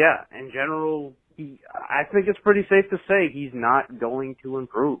 And yeah, in general, I think it's pretty safe to say he's not going to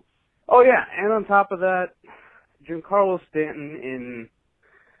improve. Oh yeah, and on top of that, Giancarlo Stanton in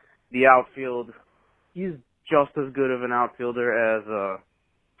the outfield, he's just as good of an outfielder as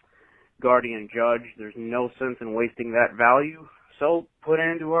Guardian Judge. There's no sense in wasting that value. So put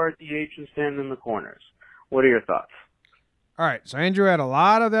Andujar at DH and stand in the corners. What are your thoughts? All right, so Andrew had a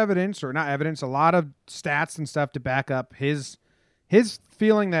lot of evidence, or not evidence, a lot of stats and stuff to back up his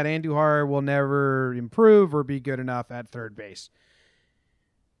feeling that Andujar will never improve or be good enough at third base.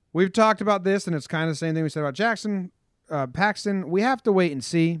 We've talked about this, and it's kind of the same thing we said about Paxton. We have to wait and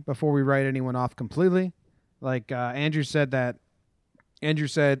see before we write anyone off completely. Like Andrew said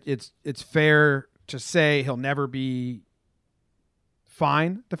it's fair to say he'll never be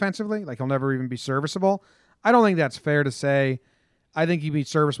fine defensively, like he'll never even be serviceable. I don't think that's fair to say. I think he'd be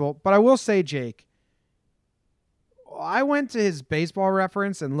serviceable. But I will say, Jake, I went to his Baseball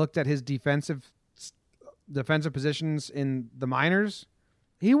Reference and looked at his defensive positions in the minors.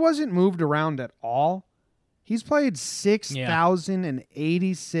 He wasn't moved around at all. He's played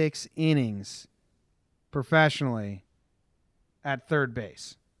 6,086 innings professionally at third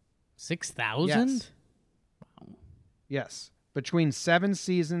base. 6,000? Yes. Yes. Between 7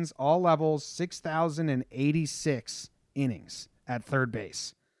 seasons, all levels, 6,086 innings at third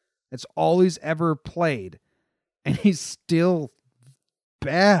base. That's all he's ever played. And he's still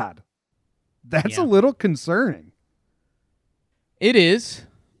bad. That's a little concerning. It is.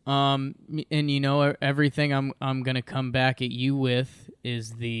 And everything I'm going to come back at you with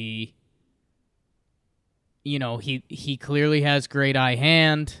is he clearly has great eye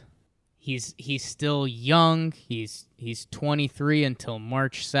hand. He's still young. He's 23 until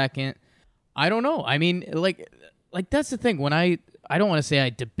March 2nd. I don't know. I mean, like that's the thing. When I don't want to say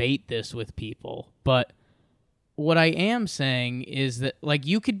I debate this with people, but what I am saying is that, like,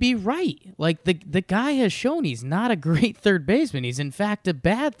 you could be right. Like, the guy has shown he's not a great third baseman. He's, in fact, a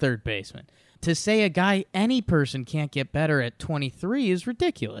bad third baseman. To say any person can't get better at 23 is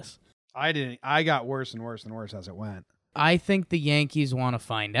ridiculous. I got worse and worse and worse as it went. I think the Yankees want to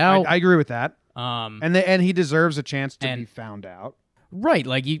find out. I agree with that. And he deserves a chance to be found out. Right.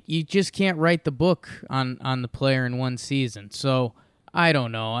 Like, you just can't write the book on the player in one season. So, I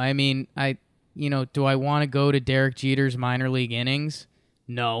don't know. I mean, do I want to go to Derek Jeter's minor league innings?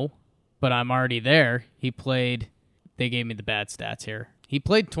 No, but I'm already there. They gave me the bad stats here. He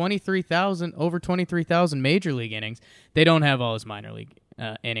played over 23,000 major league innings. They don't have all his minor league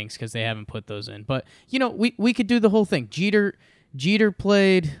innings because they haven't put those in. But, we could do the whole thing. Jeter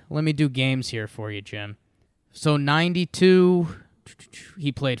played, let me do games here for you, Jim. So 92,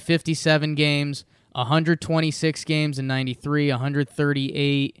 he played 57 games, 126 games in 93,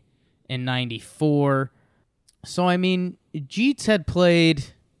 138 in 94. So, I mean, Jeets had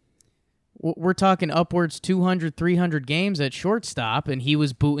played, we're talking upwards 200, 300 games at shortstop, and he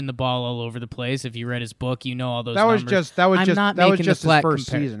was booting the ball all over the place. If you read his book, you know all those numbers. That was just his first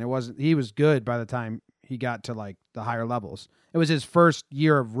season. He was good by the time he got to, like, the higher levels. It was his first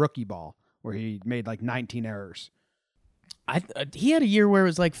year of rookie ball where he made, like, 19 errors. He had a year where it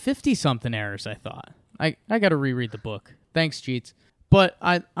was like 50-something errors, I thought. I got to reread the book. Thanks, Jeets. But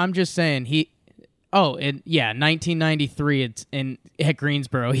I'm just saying, 1993 at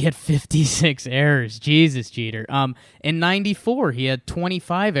Greensboro, he had 56 errors. Jesus, Jeter. In 94, he had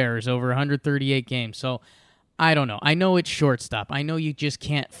 25 errors over 138 games. So, I don't know. I know it's shortstop. I know you just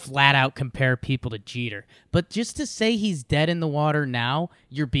can't flat out compare people to Jeter. But just to say he's dead in the water now,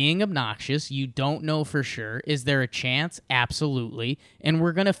 you're being obnoxious. You don't know for sure. Is there a chance? Absolutely. And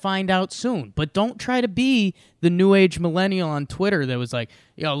we're going to find out soon. But don't try to be the new age millennial on Twitter that was like,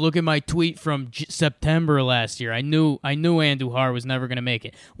 look at my tweet from September last year. I knew Andujar was never going to make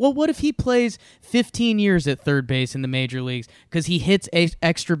it. Well, what if he plays 15 years at third base in the major leagues because he hits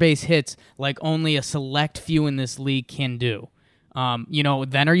extra base hits like only a select few in this league can do?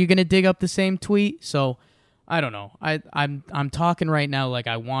 Then are you going to dig up the same tweet? So I don't know. I'm talking right now like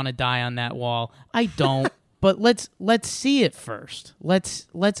I want to die on that wall. I don't. But let's see it first. Let's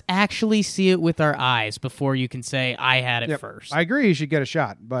actually see it with our eyes before you can say I had it first. I agree he should get a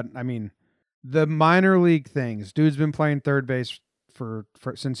shot, but I mean, the minor league things. Dude's been playing third base for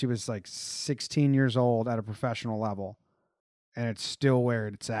since he was like 16 years old at a professional level, and it's still where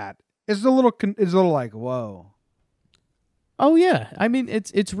it's at. It's a little like, whoa. Oh yeah, I mean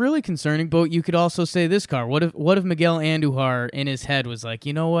it's really concerning. But you could also say this, Car. What if Miguel Andujar in his head was like,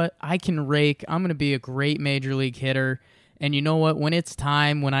 you know what, I can rake. I'm gonna be a great major league hitter. And you know what? When it's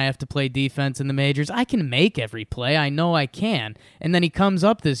time, when I have to play defense in the majors, I can make every play. I know I can. And then he comes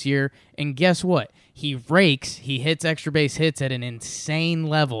up this year, and guess what? He rakes. He hits extra base hits at an insane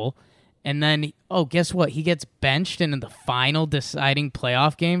level. And then, guess what? He gets benched in the final deciding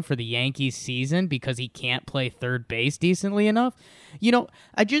playoff game for the Yankees season because he can't play third base decently enough. You know,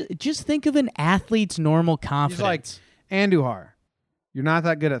 I just think of an athlete's normal confidence. He's like, Andujar, you're not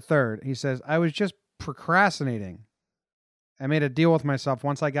that good at third. He says, I was just procrastinating. I made a deal with myself.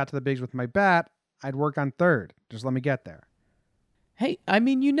 Once I got to the bigs with my bat, I'd work on third. Just let me get there. Hey, I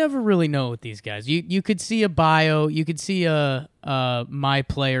mean, you never really know with these guys. You could see a bio, you could see a my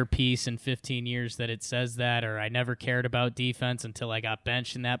player piece in 15 years that it says that, or I never cared about defense until I got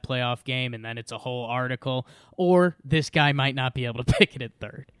benched in that playoff game, and then it's a whole article. Or this guy might not be able to pick it at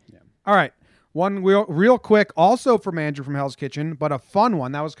third. Yeah. All right. One real quick, also from Andrew from Hell's Kitchen, but a fun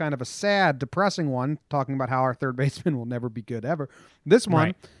one. That was kind of a sad, depressing one, talking about how our third baseman will never be good ever. This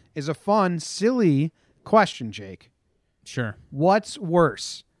one is a fun, silly question, Jake. Sure. What's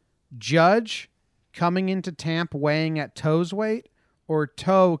worse, Judge coming into camp weighing at Toe's weight, or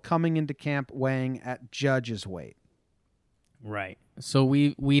Toe coming into camp weighing at Judge's weight? Right. So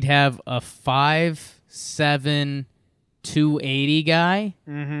we'd have a 5'7", 280 guy.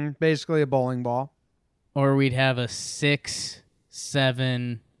 Mm-hmm. Basically a bowling ball. Or we'd have a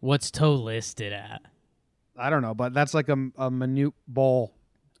 6'7". What's Toe listed at? I don't know, but that's like a minute bowl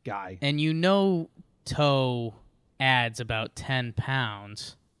guy. And you know Toe adds about 10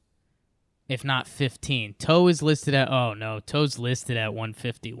 pounds, if not 15. Toe is listed at, Toe's listed at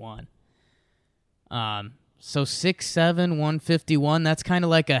 151. So 6'7", 151, that's kind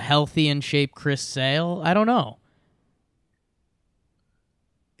of like a healthy in shape Chris Sale. I don't know.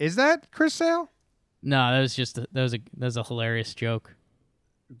 Is that Chris Sale? No, that was a hilarious joke.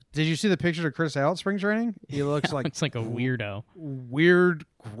 Did you see the picture of Chris Sale at spring training? He looks like it's like a weirdo. Weird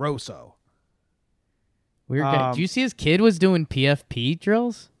grosso. Weird guy. Did you see his kid was doing PFP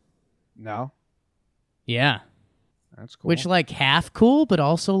drills? No. Yeah. That's cool. Which, like, half cool, but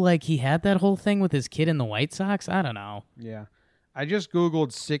also, like, he had that whole thing with his kid in the White Sox. I don't know. Yeah. I just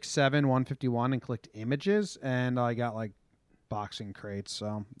Googled 6'7", 151 and clicked images, and I got, like, boxing crates,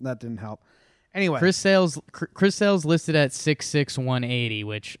 so that didn't help. Anyway. Chris Sale's listed at 6'6", 180,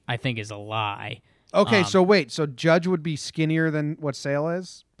 which I think is a lie. Okay, so wait. So Judge would be skinnier than what Sale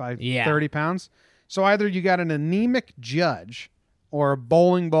is by 30 pounds? So either you got an anemic Judge or a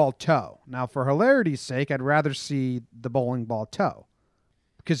bowling ball Toe. Now, for hilarity's sake, I'd rather see the bowling ball Toe,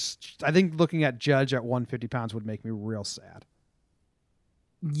 because I think looking at Judge at 150 pounds would make me real sad.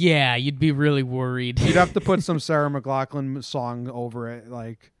 Yeah, you'd be really worried. You'd have to put some Sarah McLachlan song over it,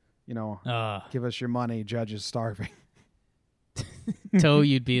 like, you know, give us your money, Judge is starving. Toe,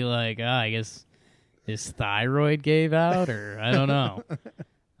 you'd be like, I guess his thyroid gave out, or I don't know.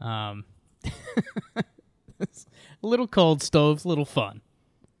 A little cold stoves, little fun.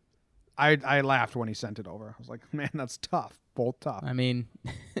 I laughed when he sent it over. I was like, man, that's tough. Both tough. I mean,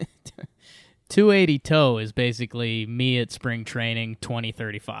 280 Toe is basically me at spring training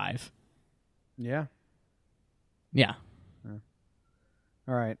 2035. Yeah. Yeah.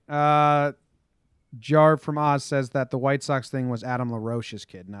 All right. Jar from Oz says that the White Sox thing was Adam LaRoche's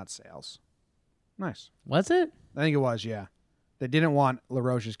kid, not Sale's. Nice. Was it? I think it was, yeah. They didn't want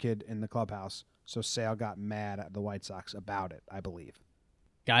LaRoche's kid in the clubhouse, so Sale got mad at the White Sox about it, I believe.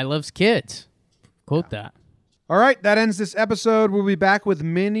 Guy loves kids. Quote that. All right, that ends this episode. We'll be back with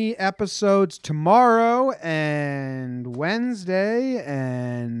mini episodes tomorrow and Wednesday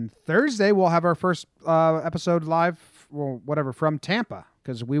and Thursday. We'll have our first episode live, well, whatever, from Tampa,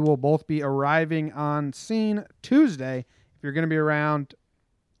 because we will both be arriving on scene Tuesday. If you're going to be around,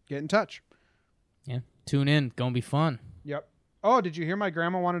 get in touch. Yeah, tune in. Gonna be fun. Yep. Oh, did you hear my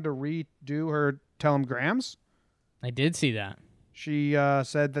grandma wanted to redo her Tell 'em Grams? I did see that. She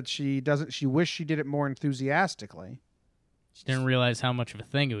said that she wished she did it more enthusiastically. She didn't realize how much of a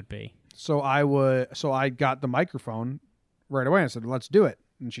thing it would be. So I got the microphone right away and said, let's do it.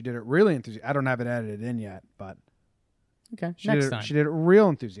 And she did it really enthusiastically. I don't have it edited in yet, but okay, next time. She did it real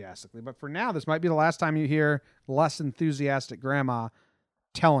enthusiastically. But for now, this might be the last time you hear less enthusiastic grandma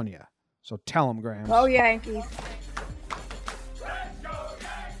telling you. So tell 'em, Grams. Go Yankees.